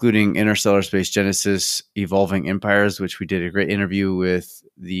 including Interstellar Space Genesis, Evolving Empires, which we did a great interview with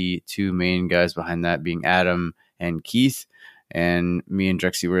the 2 main guys behind that, being Adam and Keith. And me and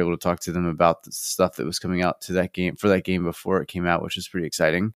Drexy were able to talk to them about the stuff that was coming out for that game before it came out, which is pretty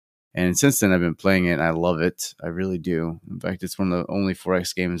exciting. And since then, I've been playing it, and I love it. I really do. In fact, it's one of the only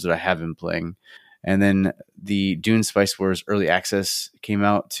 4X games that I have been playing. And then the Dune Spice Wars Early Access came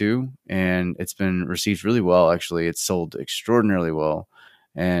out too, and it's been received really well, actually. It's sold extraordinarily well.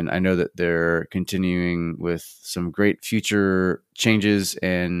 And I know that they're continuing with some great future changes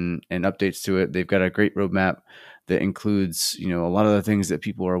and updates to it. They've got a great roadmap that includes, you know, a lot of the things that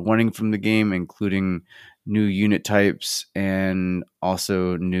people are wanting from the game, including new unit types and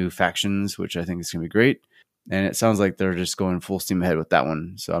also new factions, which I think is going to be great. And it sounds like they're just going full steam ahead with that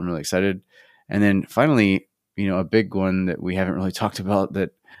one. So I'm really excited. And then finally, you know, a big one that we haven't really talked about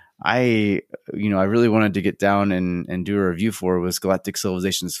that I really wanted to get down and do a review for was Galactic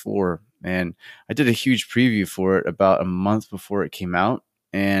Civilizations 4. And I did a huge preview for it about a month before it came out.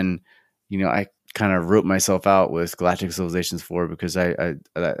 And, you know, I kind of wrote myself out with Galactic Civilizations 4 because I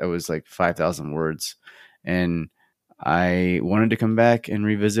was like 5,000 words. And I wanted to come back and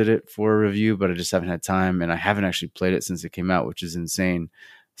revisit it for a review, but I just haven't had time. And I haven't actually played it since it came out, which is insane.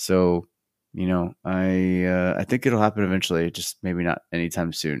 So, you know, I think it'll happen eventually, just maybe not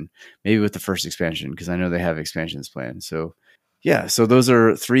anytime soon. Maybe with the first expansion, because I know they have expansions planned. So, yeah, so those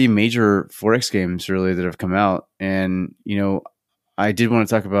are 3 major 4X games really that have come out. And, you know, I did want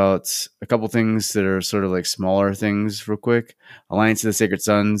to talk about a couple things that are sort of like smaller things real quick. Alliance of the Sacred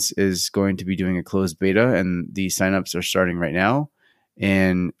Sons is going to be doing a closed beta, and the signups are starting right now.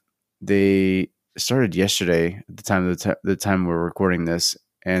 And they started yesterday at the time we're recording this,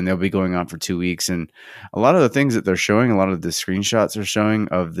 and they'll be going on for 2 weeks. And a lot of the things that they're showing, a lot of the screenshots are showing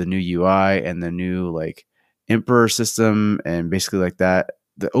of the new UI and the new like Emperor system, and basically like that,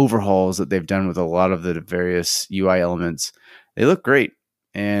 the overhauls that they've done with a lot of the various UI elements, they look great.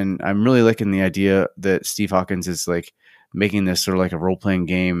 And I'm really liking the idea that Steve Hawkins is like making this sort of like a role-playing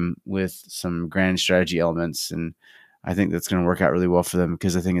game with some grand strategy elements. And I think that's going to work out really well for them,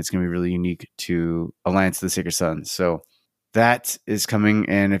 because I think it's going to be really unique to Alliance of the Sacred Sons. So that is coming.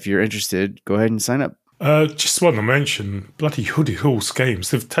 And if you're interested, go ahead and sign up. Just want to mention bloody Hooded Horse Games.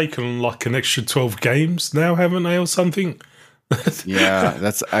 They've taken like an extra 12 games now, haven't they, or something? Yeah,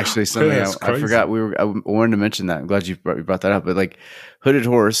 that's actually something I forgot. I wanted to mention that. I'm glad you brought that up. But like Hooded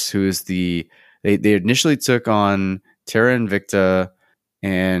Horse, who is they initially took on Terra Invicta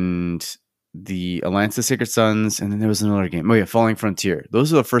and the Alliance of the Sacred Sons, and then there was another game. Oh yeah, Falling Frontier.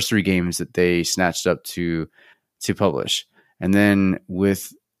 Those are the first 3 games that they snatched up to publish. And then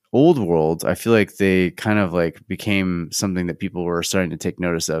with Old World, I feel like they kind of like became something that people were starting to take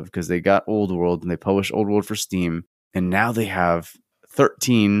notice of, because they got Old World and they published Old World for Steam, and now they have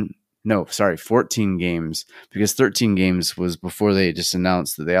 14 games, because 13 games was before they just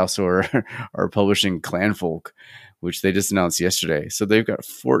announced that they also are publishing Clanfolk, which they just announced yesterday. So they've got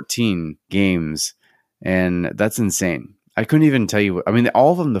 14 games, and that's insane. I couldn't even tell you. I mean,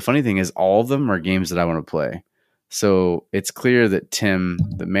 all of them, the funny thing is all of them are games that I want to play. So it's clear that Tim,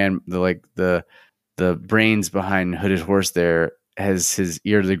 the brains behind Hooded Horse there, has his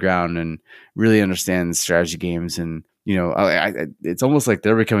ear to the ground and really understands strategy games. And, you know, it's almost like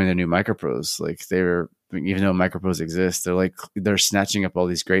they're becoming the new Micropros. Like even though Micropros exist, they're snatching up all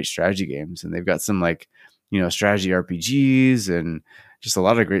these great strategy games, and they've got some like, you know, strategy RPGs and just a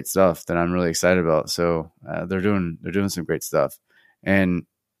lot of great stuff that I'm really excited about. So they're doing some great stuff. And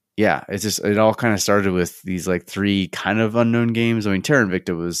yeah, it all kind of started with these like 3 kind of unknown games. I mean, Terra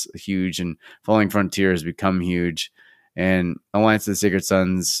Invicta was huge, and Falling Frontier has become huge, and Alliance of the Sacred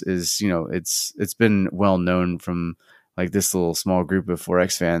Sons is, you know, it's been well known from like this little small group of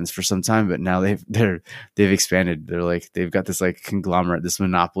 4X fans for some time, but now they've expanded. They've got this like conglomerate, this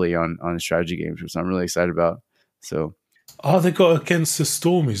monopoly on strategy games, which I'm really excited about. So, they got Against the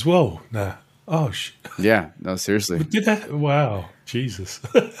Storm as well now. Oh, yeah, no, seriously. We did that? Wow, Jesus.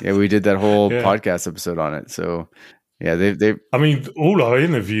 Yeah, we did that whole podcast episode on it. So, yeah, they. I mean, all our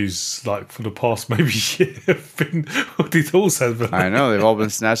interviews, like for the past maybe year, have been Hooded Horse. I know, they've all been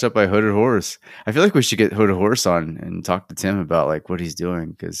snatched up by Hooded Horse. I feel like we should get Hooded Horse on and talk to Tim about like what he's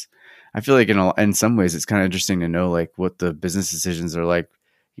doing, because I feel like in some ways it's kind of interesting to know like what the business decisions are like,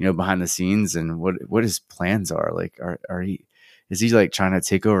 you know, behind the scenes, and what his plans are. Like, is he like trying to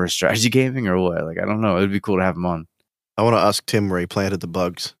take over strategy gaming or what? Like, I don't know. It'd be cool to have him on. I want to ask Tim where he planted the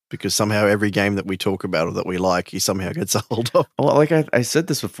bugs, because somehow every game that we talk about or that we like, he somehow gets a hold of. Well, like I said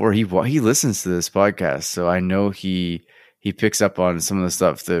this before, he listens to this podcast, so I know he picks up on some of the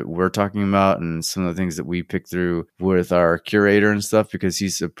stuff that we're talking about and some of the things that we pick through with our curator and stuff, because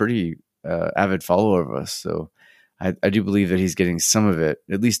he's a pretty avid follower of us. So I do believe that he's getting some of it,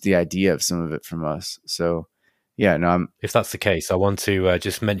 at least the idea of some of it, from us. So yeah, no. If that's the case, I want to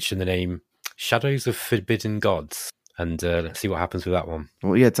just mention the name Shadows of Forbidden Gods, and let's see what happens with that one.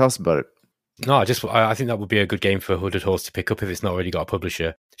 Well, yeah, tell us about it. No, I think that would be a good game for Hooded Horse to pick up if it's not already got a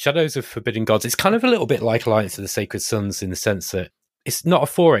publisher. Shadows of Forbidden Gods, it's kind of a little bit like Alliance of the Sacred Sons in the sense that it's not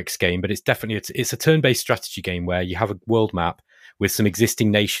a 4X game, but it's definitely it's a turn-based strategy game where you have a world map with some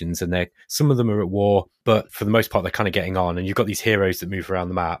existing nations, and some of them are at war, but for the most part they're kind of getting on, and you've got these heroes that move around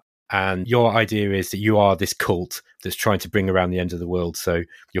the map. And your idea is that you are this cult that's trying to bring around the end of the world. So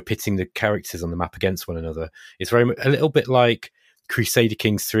you're pitting the characters on the map against one another. It's very a little bit like Crusader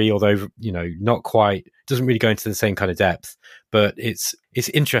Kings 3, although, you know, not quite, doesn't really go into the same kind of depth, but it's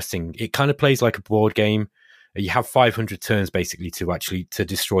interesting. It kind of plays like a board game. You have 500 turns basically to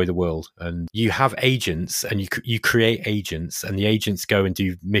destroy the world, and you have agents, and you create agents, and the agents go and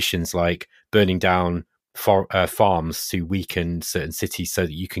do missions like burning down farms to weaken certain cities so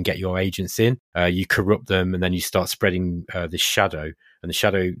that you can get your agents in. You corrupt them, and then you start spreading this shadow. And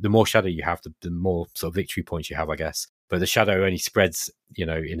the more shadow you have, the more sort of victory points you have, I guess. But the shadow only spreads, you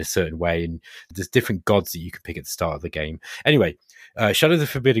know, in a certain way, and there's different gods that you can pick at the start of the game. Anyway, Shadow of the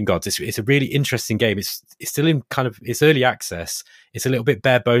Forbidden Gods. It's a really interesting game. It's still in kind of its early access. It's a little bit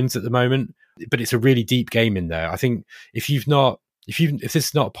bare bones at the moment, but it's a really deep game in there. I think if you've not if this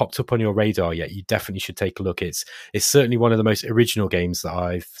is not popped up on your radar yet, you definitely should take a look. It's certainly one of the most original games that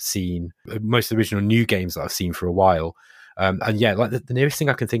I've seen, most original new games that I've seen for a while. And yeah, like the nearest thing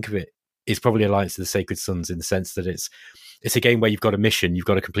I can think of it is probably Alliance of the Sacred Sons, in the sense that it's a game where you've got a mission, you've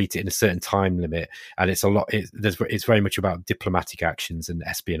got to complete it in a certain time limit, and it's it's very much about diplomatic actions and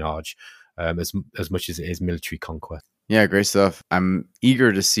espionage, as much as it is military conquest. Yeah, great stuff. I'm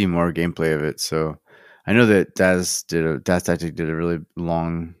eager to see more gameplay of it. So I know that Daz Tactic did a really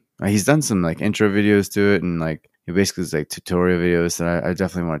long. He's done some like intro videos to it, and like it basically is like tutorial videos that I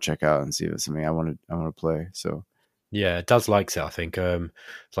definitely want to check out and see if it's something I want to play. So. Yeah, Daz likes it. I think. I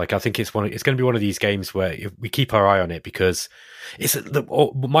think it's going to be one of these games where we keep our eye on it, because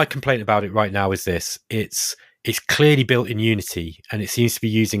my complaint about it right now is this: it's clearly built in Unity, and it seems to be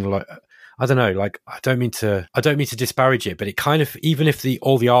using like, I don't know, like I don't mean to disparage it, but it kind of, even if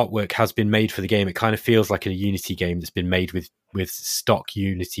all the artwork has been made for the game, it kind of feels like a Unity game that's been made with stock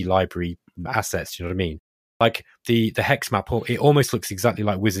Unity library assets. You know what I mean? Like the hex map, it almost looks exactly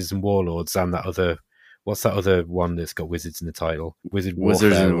like Wizards and Warlords and that other. What's that other one that's got wizards in the title? Wizards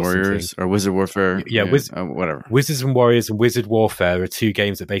and Warriors, or Wizard Warfare? Yeah, whatever. Wizards and Warriors and Wizard Warfare are two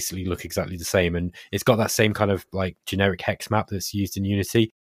games that basically look exactly the same, and it's got that same kind of like generic hex map that's used in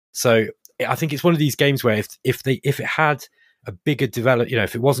Unity. So I think it's one of these games where if it had a bigger develop,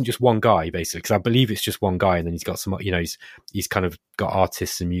 if it wasn't just one guy, basically, because I believe it's just one guy, and then he's got some, he's kind of got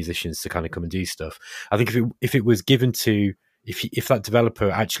artists and musicians to kind of come and do stuff. I think if it was given to, if that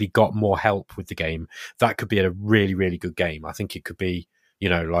developer actually got more help with the game, that could be a really, really good game. I think it could be,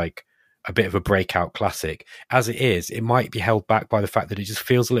 like a bit of a breakout classic. As it is, it might be held back by the fact that it just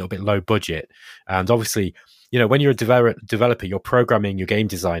feels a little bit low budget. And obviously, when you're a developer, you're programming, you're game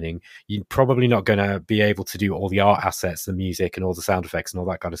designing, you're probably not going to be able to do all the art assets, the music and all the sound effects and all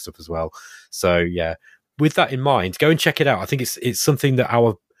that kind of stuff as well. So yeah, with that in mind, go and check it out. I think it's something that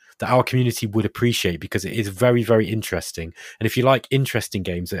our community would appreciate, because it is very, very interesting. And if you like interesting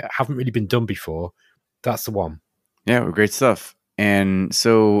games that haven't really been done before, that's the one. Yeah, great stuff. And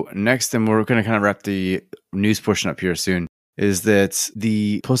so next, and we're going to kind of wrap the news portion up here soon, is that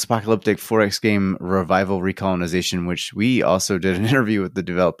the post-apocalyptic 4X game Revival Recolonization, which we also did an interview with the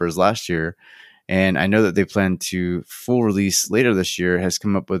developers last year, and I know that they plan to full release later this year, has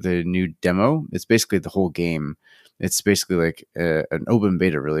come up with a new demo. It's basically the whole game. It's basically like an open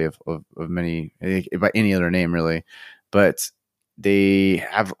beta, really, of many, by any other name, really. But they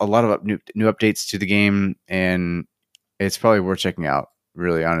have a lot of new updates to the game, and it's probably worth checking out,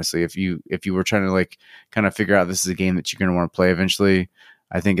 really, honestly. If you were trying to like kind of figure out this is a game that you're going to want to play eventually,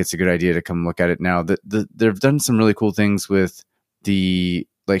 I think it's a good idea to come look at it now. They've done some really cool things with the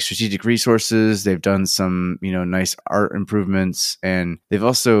like strategic resources. They've done some, nice art improvements, and they've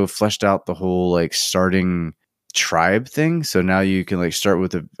also fleshed out the whole like starting tribe thing. So now you can like start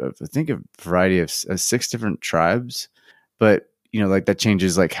with a variety of 6 different tribes, but like that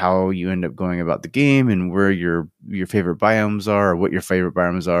changes like how you end up going about the game and where your favorite biomes are, or what your favorite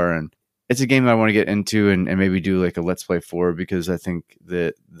biomes are. And it's a game I want to get into and maybe do like a let's play for, because I think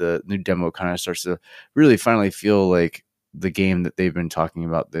that the new demo kind of starts to really finally feel like the game that they've been talking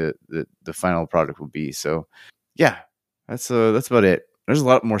about the final product will be. So yeah, that's about it. There's a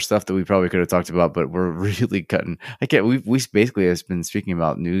lot more stuff that we probably could have talked about, but we're really cutting. We basically have been speaking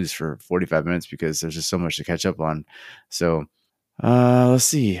about news for 45 minutes because there's just so much to catch up on. So let's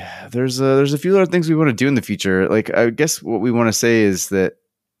see. There's a few other things we want to do in the future. Like, I guess what we want to say is that,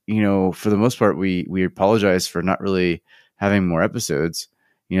 for the most part, we apologize for not really having more episodes.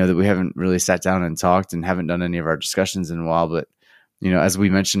 That we haven't really sat down and talked and haven't done any of our discussions in a while. But as we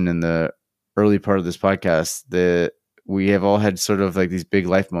mentioned in the early part of this podcast, that we have all had sort of like these big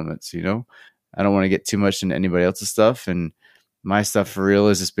life moments. I don't want to get too much into anybody else's stuff, and my stuff for real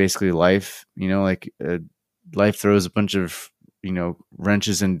is just basically life. Life throws a bunch of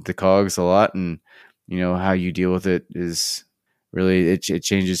wrenches into the cogs a lot, and how you deal with it is really it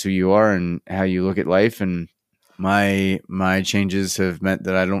changes who you are and how you look at life. And my changes have meant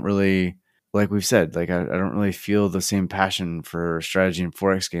that I don't really, like we've said, like I don't really feel the same passion for strategy and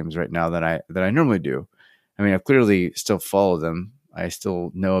 4X games right now that I normally do. I mean, I clearly still follow them. I still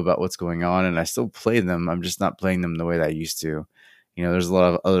know about what's going on, and I still play them. I'm just not playing them the way that I used to. There's a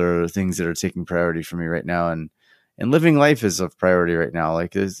lot of other things that are taking priority for me right now, and living life is of priority right now.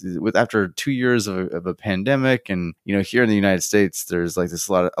 Like after 2 years of a pandemic, and here in the United States, there's like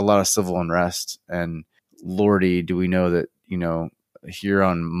a lot of civil unrest. And Lordy, do we know that here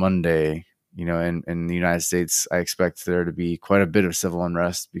on Monday, in the United States, I expect there to be quite a bit of civil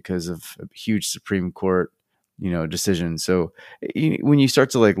unrest because of a huge Supreme Court decision. So when you start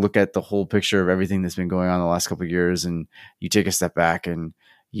to like look at the whole picture of everything that's been going on the last couple of years, and you take a step back and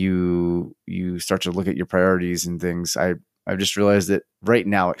you start to look at your priorities and things, I've just realized that right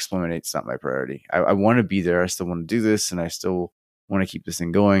now Explominate's not my priority. I want to be there. I still want to do this, and I still want to keep this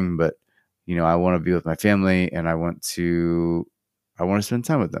thing going, but I want to be with my family, and I want to spend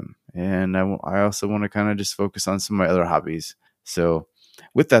time with them. And I also want to kind of just focus on some of my other hobbies. So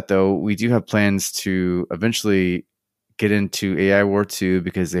with that, though, we do have plans to eventually get into AI War 2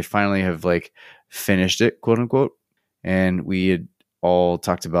 because they finally have like finished it, quote unquote. And we had all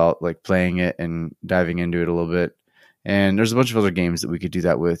talked about like playing it and diving into it a little bit. And there's a bunch of other games that we could do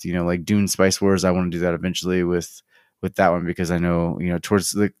that with, like Dune Spice Wars. I want to do that eventually with that one because I know,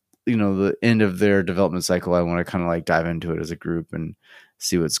 towards the end of their development cycle, I want to kind of like dive into it as a group and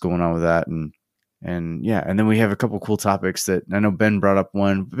see what's going on with that. And yeah, and then we have a couple cool topics that I know Ben brought up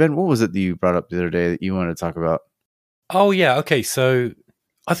one. Ben, what was it that you brought up the other day that you wanted to talk about? Oh yeah, okay. So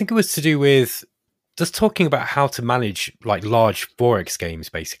I think it was to do with just talking about how to manage like large 4X games,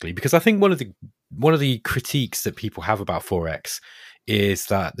 basically, because I think one of the critiques that people have about 4X is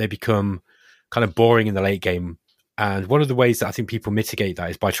that they become kind of boring in the late game. And one of the ways that I think people mitigate that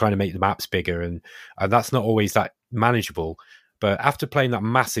is by trying to make the maps bigger, and that's not always that manageable. But after playing that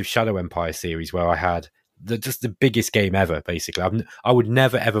massive Shadow Empire series where I had just the biggest game ever, basically, I would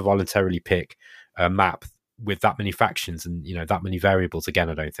never ever voluntarily pick a map with that many factions and that many variables again,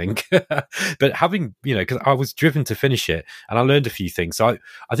 I don't think. But having because I was driven to finish it and I learned a few things, so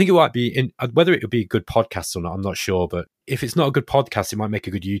I think it might be whether it would be a good podcast or not, I'm not sure, but if it's not a good podcast, it might make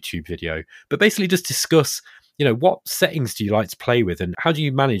a good YouTube video. But basically just discuss what settings do you like to play with, and how do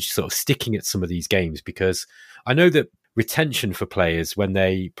you manage sort of sticking at some of these games? Because I know that retention for players when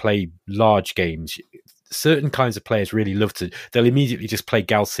they play large games, certain kinds of players really love they'll immediately just play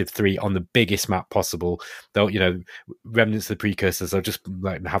Gal Civ 3 on the biggest map possible. They'll, Remnants of the Precursors, they'll just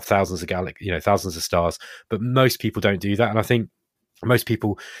like have thousands of stars. But most people don't do that. And I think most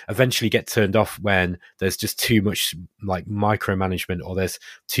people eventually get turned off when there's just too much like micromanagement, or there's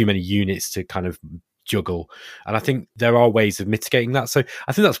too many units to kind of juggle. And I think there are ways of mitigating that. So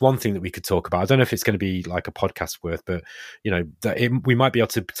I think that's one thing that we could talk about. I don't know if it's going to be like a podcast worth, but we might be able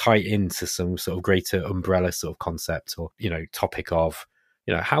to tie it into some sort of greater umbrella sort of concept, or topic of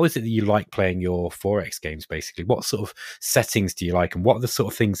how is it that you like playing your 4X games, basically? What sort of settings do you like, and what are the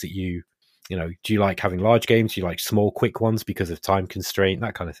sort of things that do you like having large games? Do you like small quick ones because of time constraint,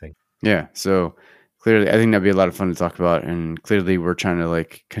 that kind of thing? Yeah, so clearly I think that'd be a lot of fun to talk about, and clearly we're trying to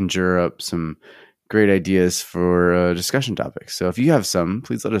like conjure up some great ideas for discussion topics. So if you have some,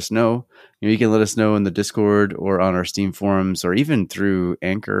 please let us know. You can let us know in the Discord or on our Steam forums, or even through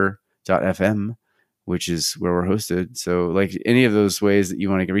anchor.fm, which is where we're hosted. So like any of those ways that you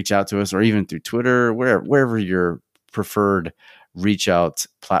want to reach out to us, or even through Twitter, wherever your preferred reach out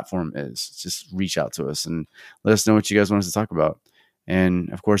platform is, just reach out to us and let us know what you guys want us to talk about.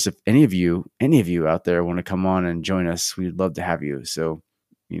 And of course, if any of you out there want to come on and join us, we'd love to have you. So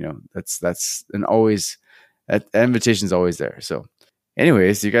that's and always that invitation is always there. So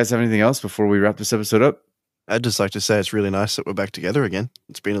anyways, do you guys have anything else before we wrap this episode up? I'd just like to say it's really nice that we're back together again.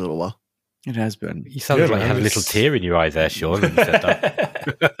 It's been a little while. It has been. You sounded like you had a little tear in your eye there, Sean, when you said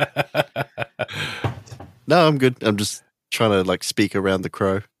that. No, I'm good. I'm just trying to like speak around the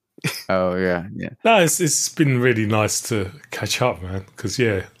crow. Oh yeah. No, it's been really nice to catch up, man. Because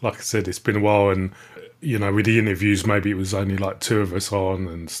like I said, it's been a while, and with the interviews, maybe it was only like two of us on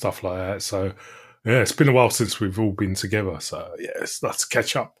and stuff like that. So it's been a while since we've all been together. So it's nice to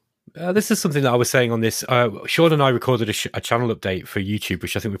catch up. This is something that I was saying on this. Sean and I recorded a channel update for YouTube,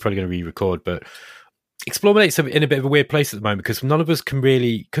 which I think we're probably going to re-record. But Explorminate's in a bit of a weird place at the moment because none of us can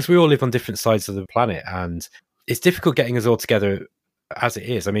really, because we all live on different sides of the planet, and it's difficult getting us all together as it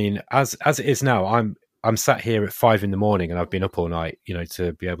is. I mean, as it is now, I'm sat here at 5 a.m, and I've been up all night,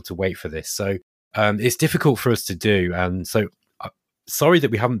 to be able to wait for this. So it's difficult for us to do, and so sorry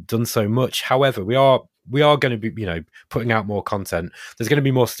that we haven't done so much. However, we are going to be, putting out more content. There's going to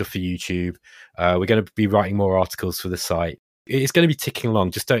be more stuff for YouTube. We're going to be writing more articles for the site. It's going to be ticking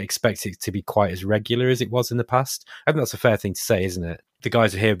along. Just don't expect it to be quite as regular as it was in the past. I think that's a fair thing to say, isn't it? The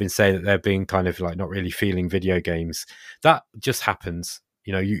guys here have been saying that they're being kind of like not really feeling video games. That just happens.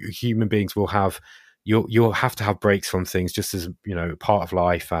 Human beings will have, you'll have to have breaks from things, just as, part of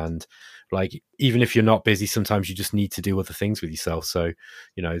life. And like, even if you're not busy, sometimes you just need to do other things with yourself. So,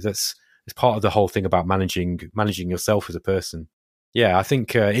 it's part of the whole thing about managing yourself as a person. Yeah, I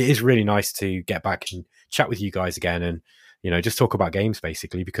think it is really nice to get back and chat with you guys again, and just talk about games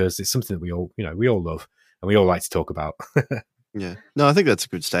basically, because it's something that we all love and we all like to talk about. Yeah, no, I think that's a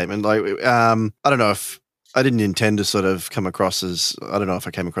good statement. Like, I don't know if I didn't intend to sort of come across as, I don't know if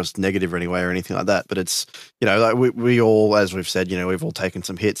I came across negative or any way or anything like that, but it's, like we all, as we've said, we've all taken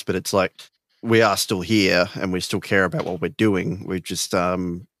some hits, but it's like we are still here and we still care about what we're doing. We just,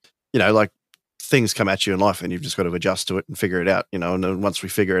 like things come at you in life and you've just got to adjust to it and figure it out, and then once we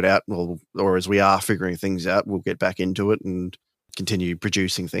figure it out, or as we are figuring things out, we'll get back into it and continue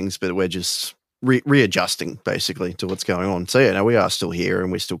producing things, but we're just readjusting basically to what's going on. So yeah, we are still here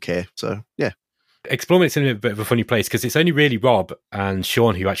and we still care. So yeah. Explore Minute's in a bit of a funny place because it's only really Rob and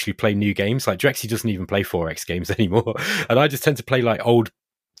Sean who actually play new games. Like Drexy doesn't even play 4X games anymore. And I just tend to play like old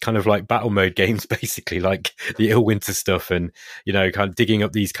kind of like battle mode games, basically like the Illwinter stuff and, kind of digging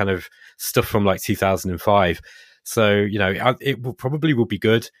up these kind of stuff from like 2005. So, it will probably be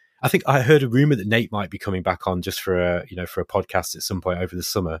good. I think I heard a rumor that Nate might be coming back on just for a podcast at some point over the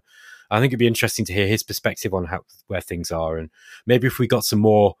summer. I think it'd be interesting to hear his perspective on where things are. And maybe if we got some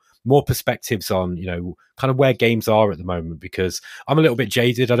more perspectives on, kind of where games are at the moment, because I'm a little bit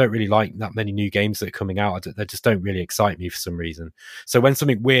jaded. I don't really like that many new games that are coming out. They just don't really excite me for some reason. So when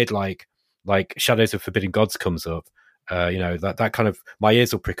something weird like Shadows of Forbidden Gods comes up, that kind of, my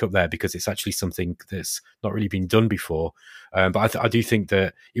ears will prick up there because it's actually something that's not really been done before. But I do think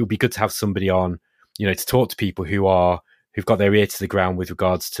that it would be good to have somebody on, to talk to people who've got their ear to the ground with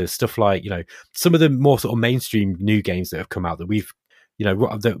regards to stuff like, some of the more sort of mainstream new games that have come out that we've,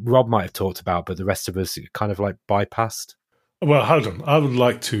 that Rob might have talked about, but the rest of us kind of like bypassed. Well, hold on. I would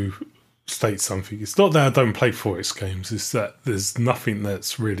like to state something. It's not that I don't play 4X games. It's that there's nothing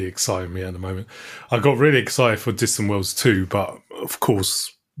that's really exciting me at the moment. I got really excited for Distant Worlds 2, but of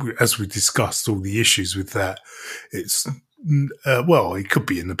course, as we discussed, all the issues with that, it's, it could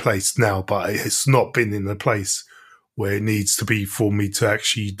be in the place now, but it's not been in the place where it needs to be for me to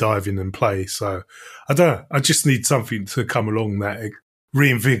actually dive in and play. So I don't know. I just need something to come along that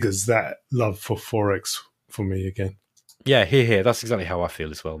reinvigorates that love for 4X for me again. Yeah, here. That's exactly how I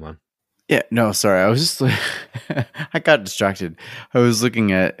feel as well, man. Yeah, no, sorry. I was just I got distracted. I was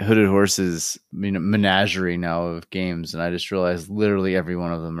looking at Hooded Horse's menagerie now of games, and I just realized literally every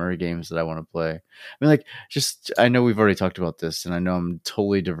one of them are games that I want to play. I mean, I know we've already talked about this, and I know I'm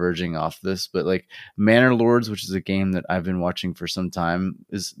totally diverging off this, but like Manor Lords, which is a game that I've been watching for some time,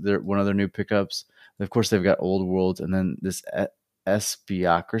 is one of their new pickups. Of course, they've got Old World, and then this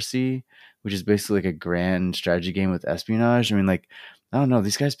Espiocracy, which is basically like a grand strategy game with espionage. I mean, I don't know.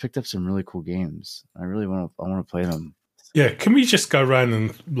 These guys picked up some really cool games. I want to play them. Yeah, can we just go around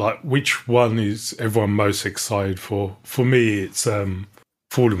and which one is everyone most excited for? For me, it's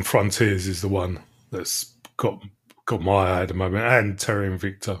Fallen Frontiers is the one that's got my eye at the moment, and Terra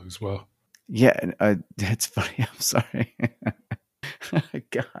Invicta as well. Yeah, it's funny. I'm sorry.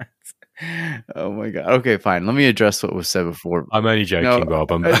 God. Oh my God. Okay, fine. Let me address what was said before. I'm only joking, Rob.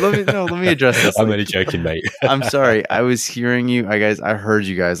 Let me address this. I'm only joking, mate. I'm sorry. I was hearing you. I heard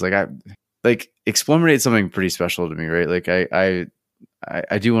you guys. Explominate something pretty special to me, right?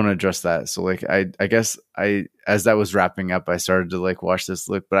 I do want to address that. So I guess as that was wrapping up, I started to watch this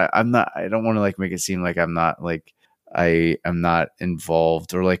but I don't want to make it seem like I'm not I am not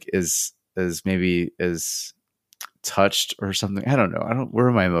involved or as maybe as touched or something. I don't know. Where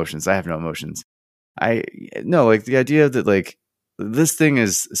are my emotions? I have no emotions. The idea that this thing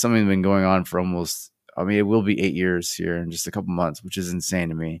is something that's been going on for almost, it will be 8 years here in just a couple months, which is insane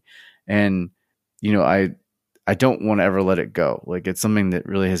to me. And, I don't want to ever let it go. It's something that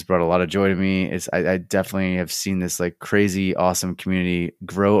really has brought a lot of joy to me. I definitely have seen this crazy, awesome community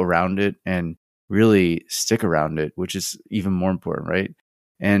grow around it and really stick around it, which is even more important. Right.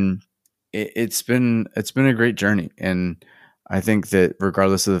 And it's been a great journey. And I think that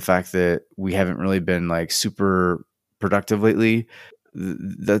regardless of the fact that we haven't really been super productive lately,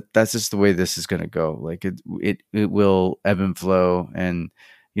 that's just the way this is going to go. It will ebb and flow, and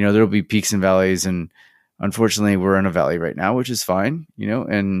there'll be peaks and valleys, and unfortunately we're in a valley right now, which is fine,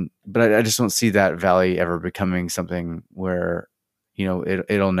 but I just don't see that valley ever becoming something where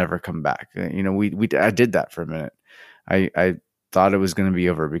it'll never come back. I did that for a minute. I thought it was going to be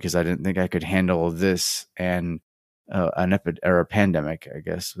over because I didn't think I could handle this and a pandemic, I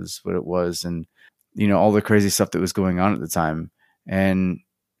guess was what it was. And, all the crazy stuff that was going on at the time. And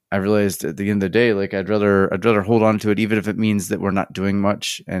I realized at the end of the day, I'd rather hold on to it, even if it means that we're not doing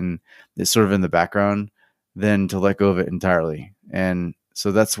much and it's sort of in the background, than to let go of it entirely. And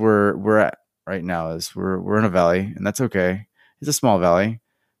so that's where we're at right now. Is we're in a valley, and that's okay. It's a small valley,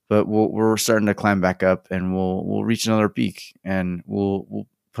 but we're starting to climb back up, and we'll reach another peak, and we'll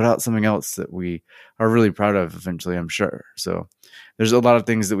put out something else that we are really proud of eventually, I'm sure. So there's a lot of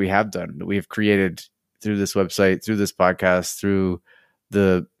things that we have done, that we have created through this website, through this podcast, through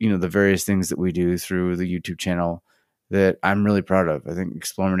the various things that we do through the YouTube channel that I'm really proud of. I think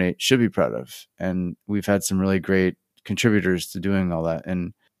Explorminate should be proud of, and we've had some really great contributors to doing all that.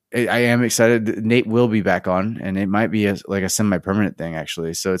 And I am excited. Nate will be back on, and it might be like a semi-permanent thing,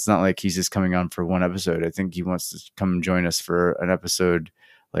 actually. So it's not like he's just coming on for one episode. I think he wants to come and join us for an episode,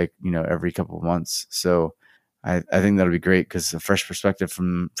 like, every couple of months. So I think that'll be great, because a fresh perspective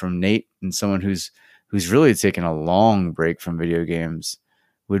from Nate, and someone who's really taken a long break from video games,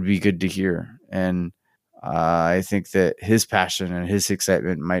 would be good to hear. And I think that his passion and his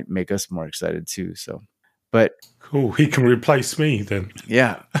excitement might make us more excited too. So, but cool. He can replace me then.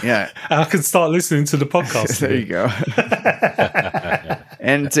 Yeah. I can start listening to the podcast. There you go.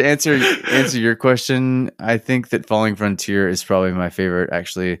 And to answer your question, I think that Falling Frontier is probably my favorite.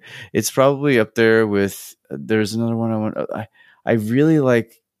 Actually, it's probably up there with. There's another one I want. I really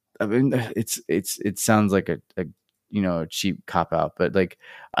like. I mean, it sounds like a cheap cop out, but like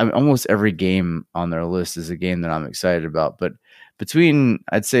almost every game on their list is a game that I'm excited about. But between,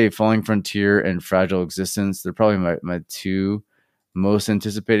 I'd say, Falling Frontier and Fragile Existence, they're probably my two most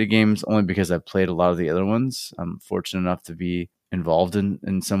anticipated games, only because I've played a lot of the other ones. I'm fortunate enough to be involved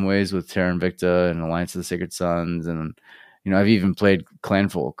in some ways with Terra Invicta and Alliance of the Sacred Sons. And, I've even played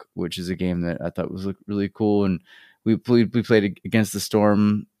Clanfolk, which is a game that I thought was really cool. And we played Against the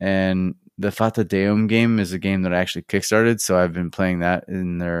Storm, and the Fata Deum game is a game that I actually kickstarted. So I've been playing that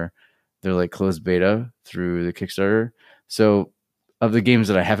in their like closed beta through the Kickstarter. So of the games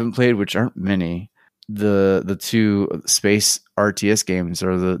that I haven't played, which aren't many, the two space RTS games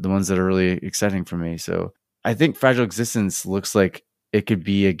are the ones that are really exciting for me. So I think Fragile Existence looks like it could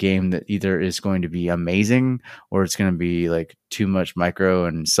be a game that either is going to be amazing or it's going to be like too much micro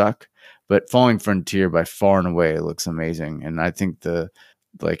and suck. But Falling Frontier by far and away looks amazing. And I think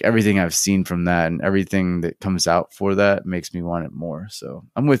everything I've seen from that and everything that comes out for that makes me want it more. So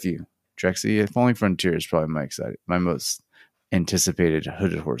I'm with you, Drexy. Falling Frontier is probably my most anticipated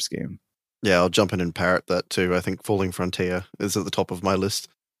Hooded Horse game. Yeah, I'll jump in and parrot that too. I think Falling Frontier is at the top of my list.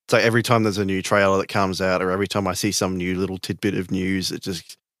 So every time there's a new trailer that comes out, or every time I see some new little tidbit of news, it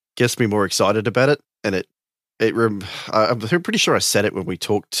just gets me more excited about it. And I'm pretty sure I said it when we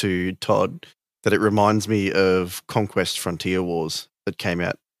talked to Todd, that it reminds me of Conquest Frontier Wars that came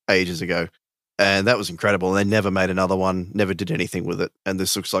out ages ago. And that was incredible. They never made another one, never did anything with it. And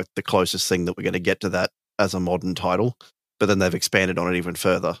this looks like the closest thing that we're going to get to that as a modern title. But then they've expanded on it even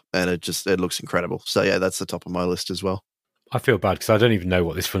further, and it looks incredible. So yeah, that's the top of my list as well. I feel bad because I don't even know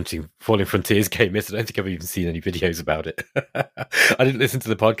what this Falling Frontiers game is. I don't think I've even seen any videos about it. I didn't listen to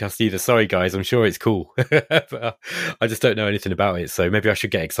the podcast either. Sorry, guys. I'm sure it's cool. But I just don't know anything about it. So maybe I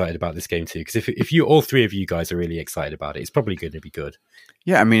should get excited about this game too. Because if all three of you guys are really excited about it, it's probably going to be good.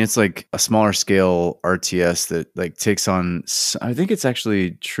 Yeah, I mean, it's like a smaller scale RTS that like takes on, I think it's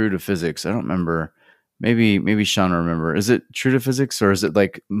actually True to Physics. I don't remember. Maybe Sean will remember. Is it True to Physics, or is it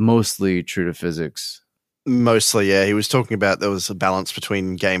like mostly True to Physics? Mostly, yeah. He was talking about there was a balance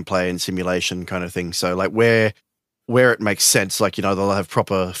between gameplay and simulation kind of thing. So like where it makes sense, like, they'll have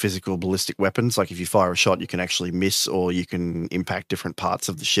proper physical ballistic weapons. Like if you fire a shot, you can actually miss, or you can impact different parts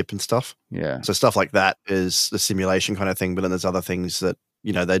of the ship and stuff. Yeah. So stuff like that is the simulation kind of thing. But then there's other things that,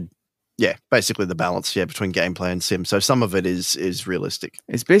 basically the balance, between gameplay and sim. So some of it is realistic.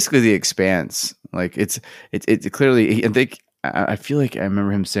 It's basically The Expanse. Like it's clearly, I feel like I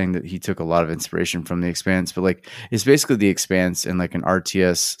remember him saying that he took a lot of inspiration from The Expanse, but like it's basically The Expanse in like an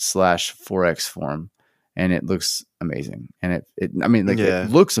RTS/4X form, and it looks amazing. And it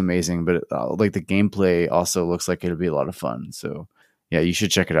looks amazing, but like the gameplay also looks like it'll be a lot of fun. So yeah, you should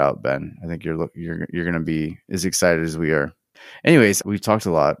check it out, Ben. I think you're going to be as excited as we are. Anyways, we've talked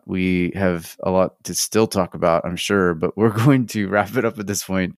a lot. We have a lot to still talk about, I'm sure, but we're going to wrap it up at this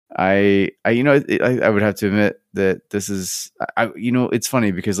point. I would have to admit that this is, it's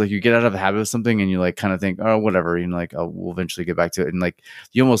funny because like you get out of the habit of something and you like kind of think, oh, whatever, we'll eventually get back to it. And like,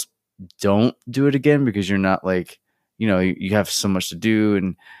 you almost don't do it again because you're not like, you have so much to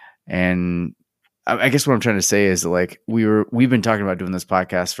do. And I guess what I'm trying to say is that like we've been talking about doing this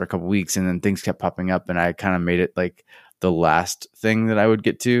podcast for a couple weeks, and then things kept popping up, and I kind of made it like the last thing that I would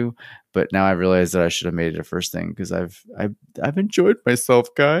get to, but now I realize that I should have made it a first thing because I've enjoyed myself,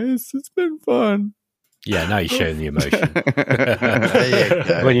 guys. It's been fun. Yeah, now you're showing the emotion.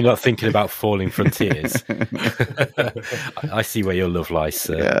 When you're not thinking about Falling Frontiers. I see where your love lies,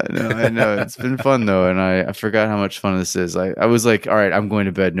 sir. Yeah, no, I know. It's been fun, though, and I forgot how much fun this is. I was like, all right, I'm going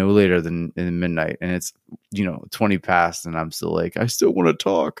to bed no later than midnight, and it's 20 past, and I'm still like, I still want to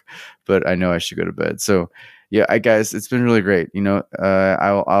talk, but I know I should go to bed. So yeah, guys, it's been really great.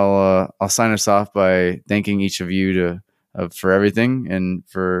 I'll sign us off by thanking each of you for everything and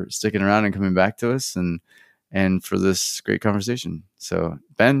for sticking around and coming back to us and for this great conversation. So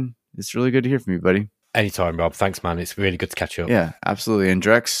Ben, it's really good to hear from you, buddy. Anytime, Rob. Thanks, man. It's really good to catch up. Yeah, absolutely. And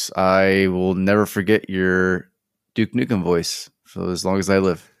Drex, I will never forget your Duke Nukem voice for as long as I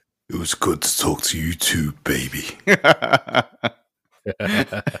live. It was good to talk to you too, baby.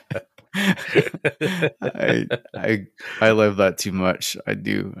 I love that too much. I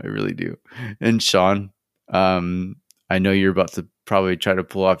do. I really do. And Sean, I know you're about to probably try to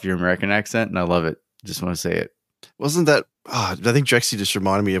pull off your American accent, and I love it. Just want to say it. Wasn't that? Oh, I think Drexy just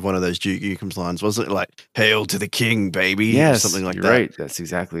reminded me of one of those Duke Nukem's lines. Wasn't it like "Hail to the King, baby"? Yes, or something like you're that. Right. That's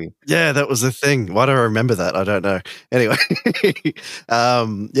exactly. Yeah, that was the thing. Why do I remember that? I don't know. Anyway,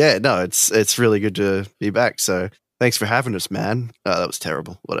 yeah, no, it's really good to be back. So thanks for having us, man. That was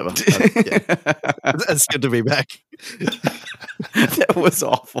terrible. Whatever. Yeah. That's good to be back. That was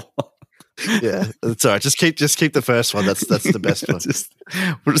awful. Yeah, it's all right. Just keep the first one. That's the best one.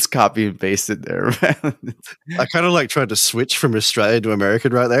 We'll just copy and paste it there. I kind of like tried to switch from Australian to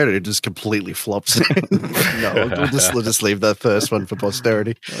American right there, and it just completely flops. No, we'll just leave that first one for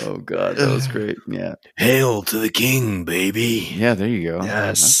posterity. Oh God, that was great. Yeah. Hail to the king, baby. Yeah, there you go.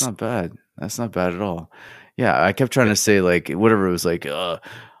 Yes. That's not bad. That's not bad at all. Yeah, I kept trying to say like whatever it was like.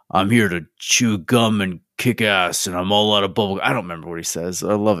 I'm here to chew gum and kick ass, and I'm all out of bubble. I don't remember what he says.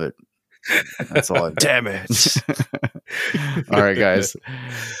 I love it. That's all. Damn it! All right, guys.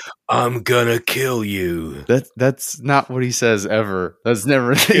 I'm gonna kill you. That's not what he says ever. That's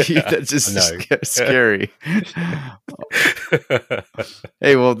never. That's just scary.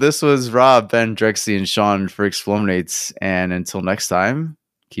 Hey, well, this was Rob, Ben, Drexy, and Sean for Explorminates, and until next time,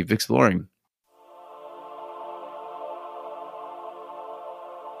 keep exploring.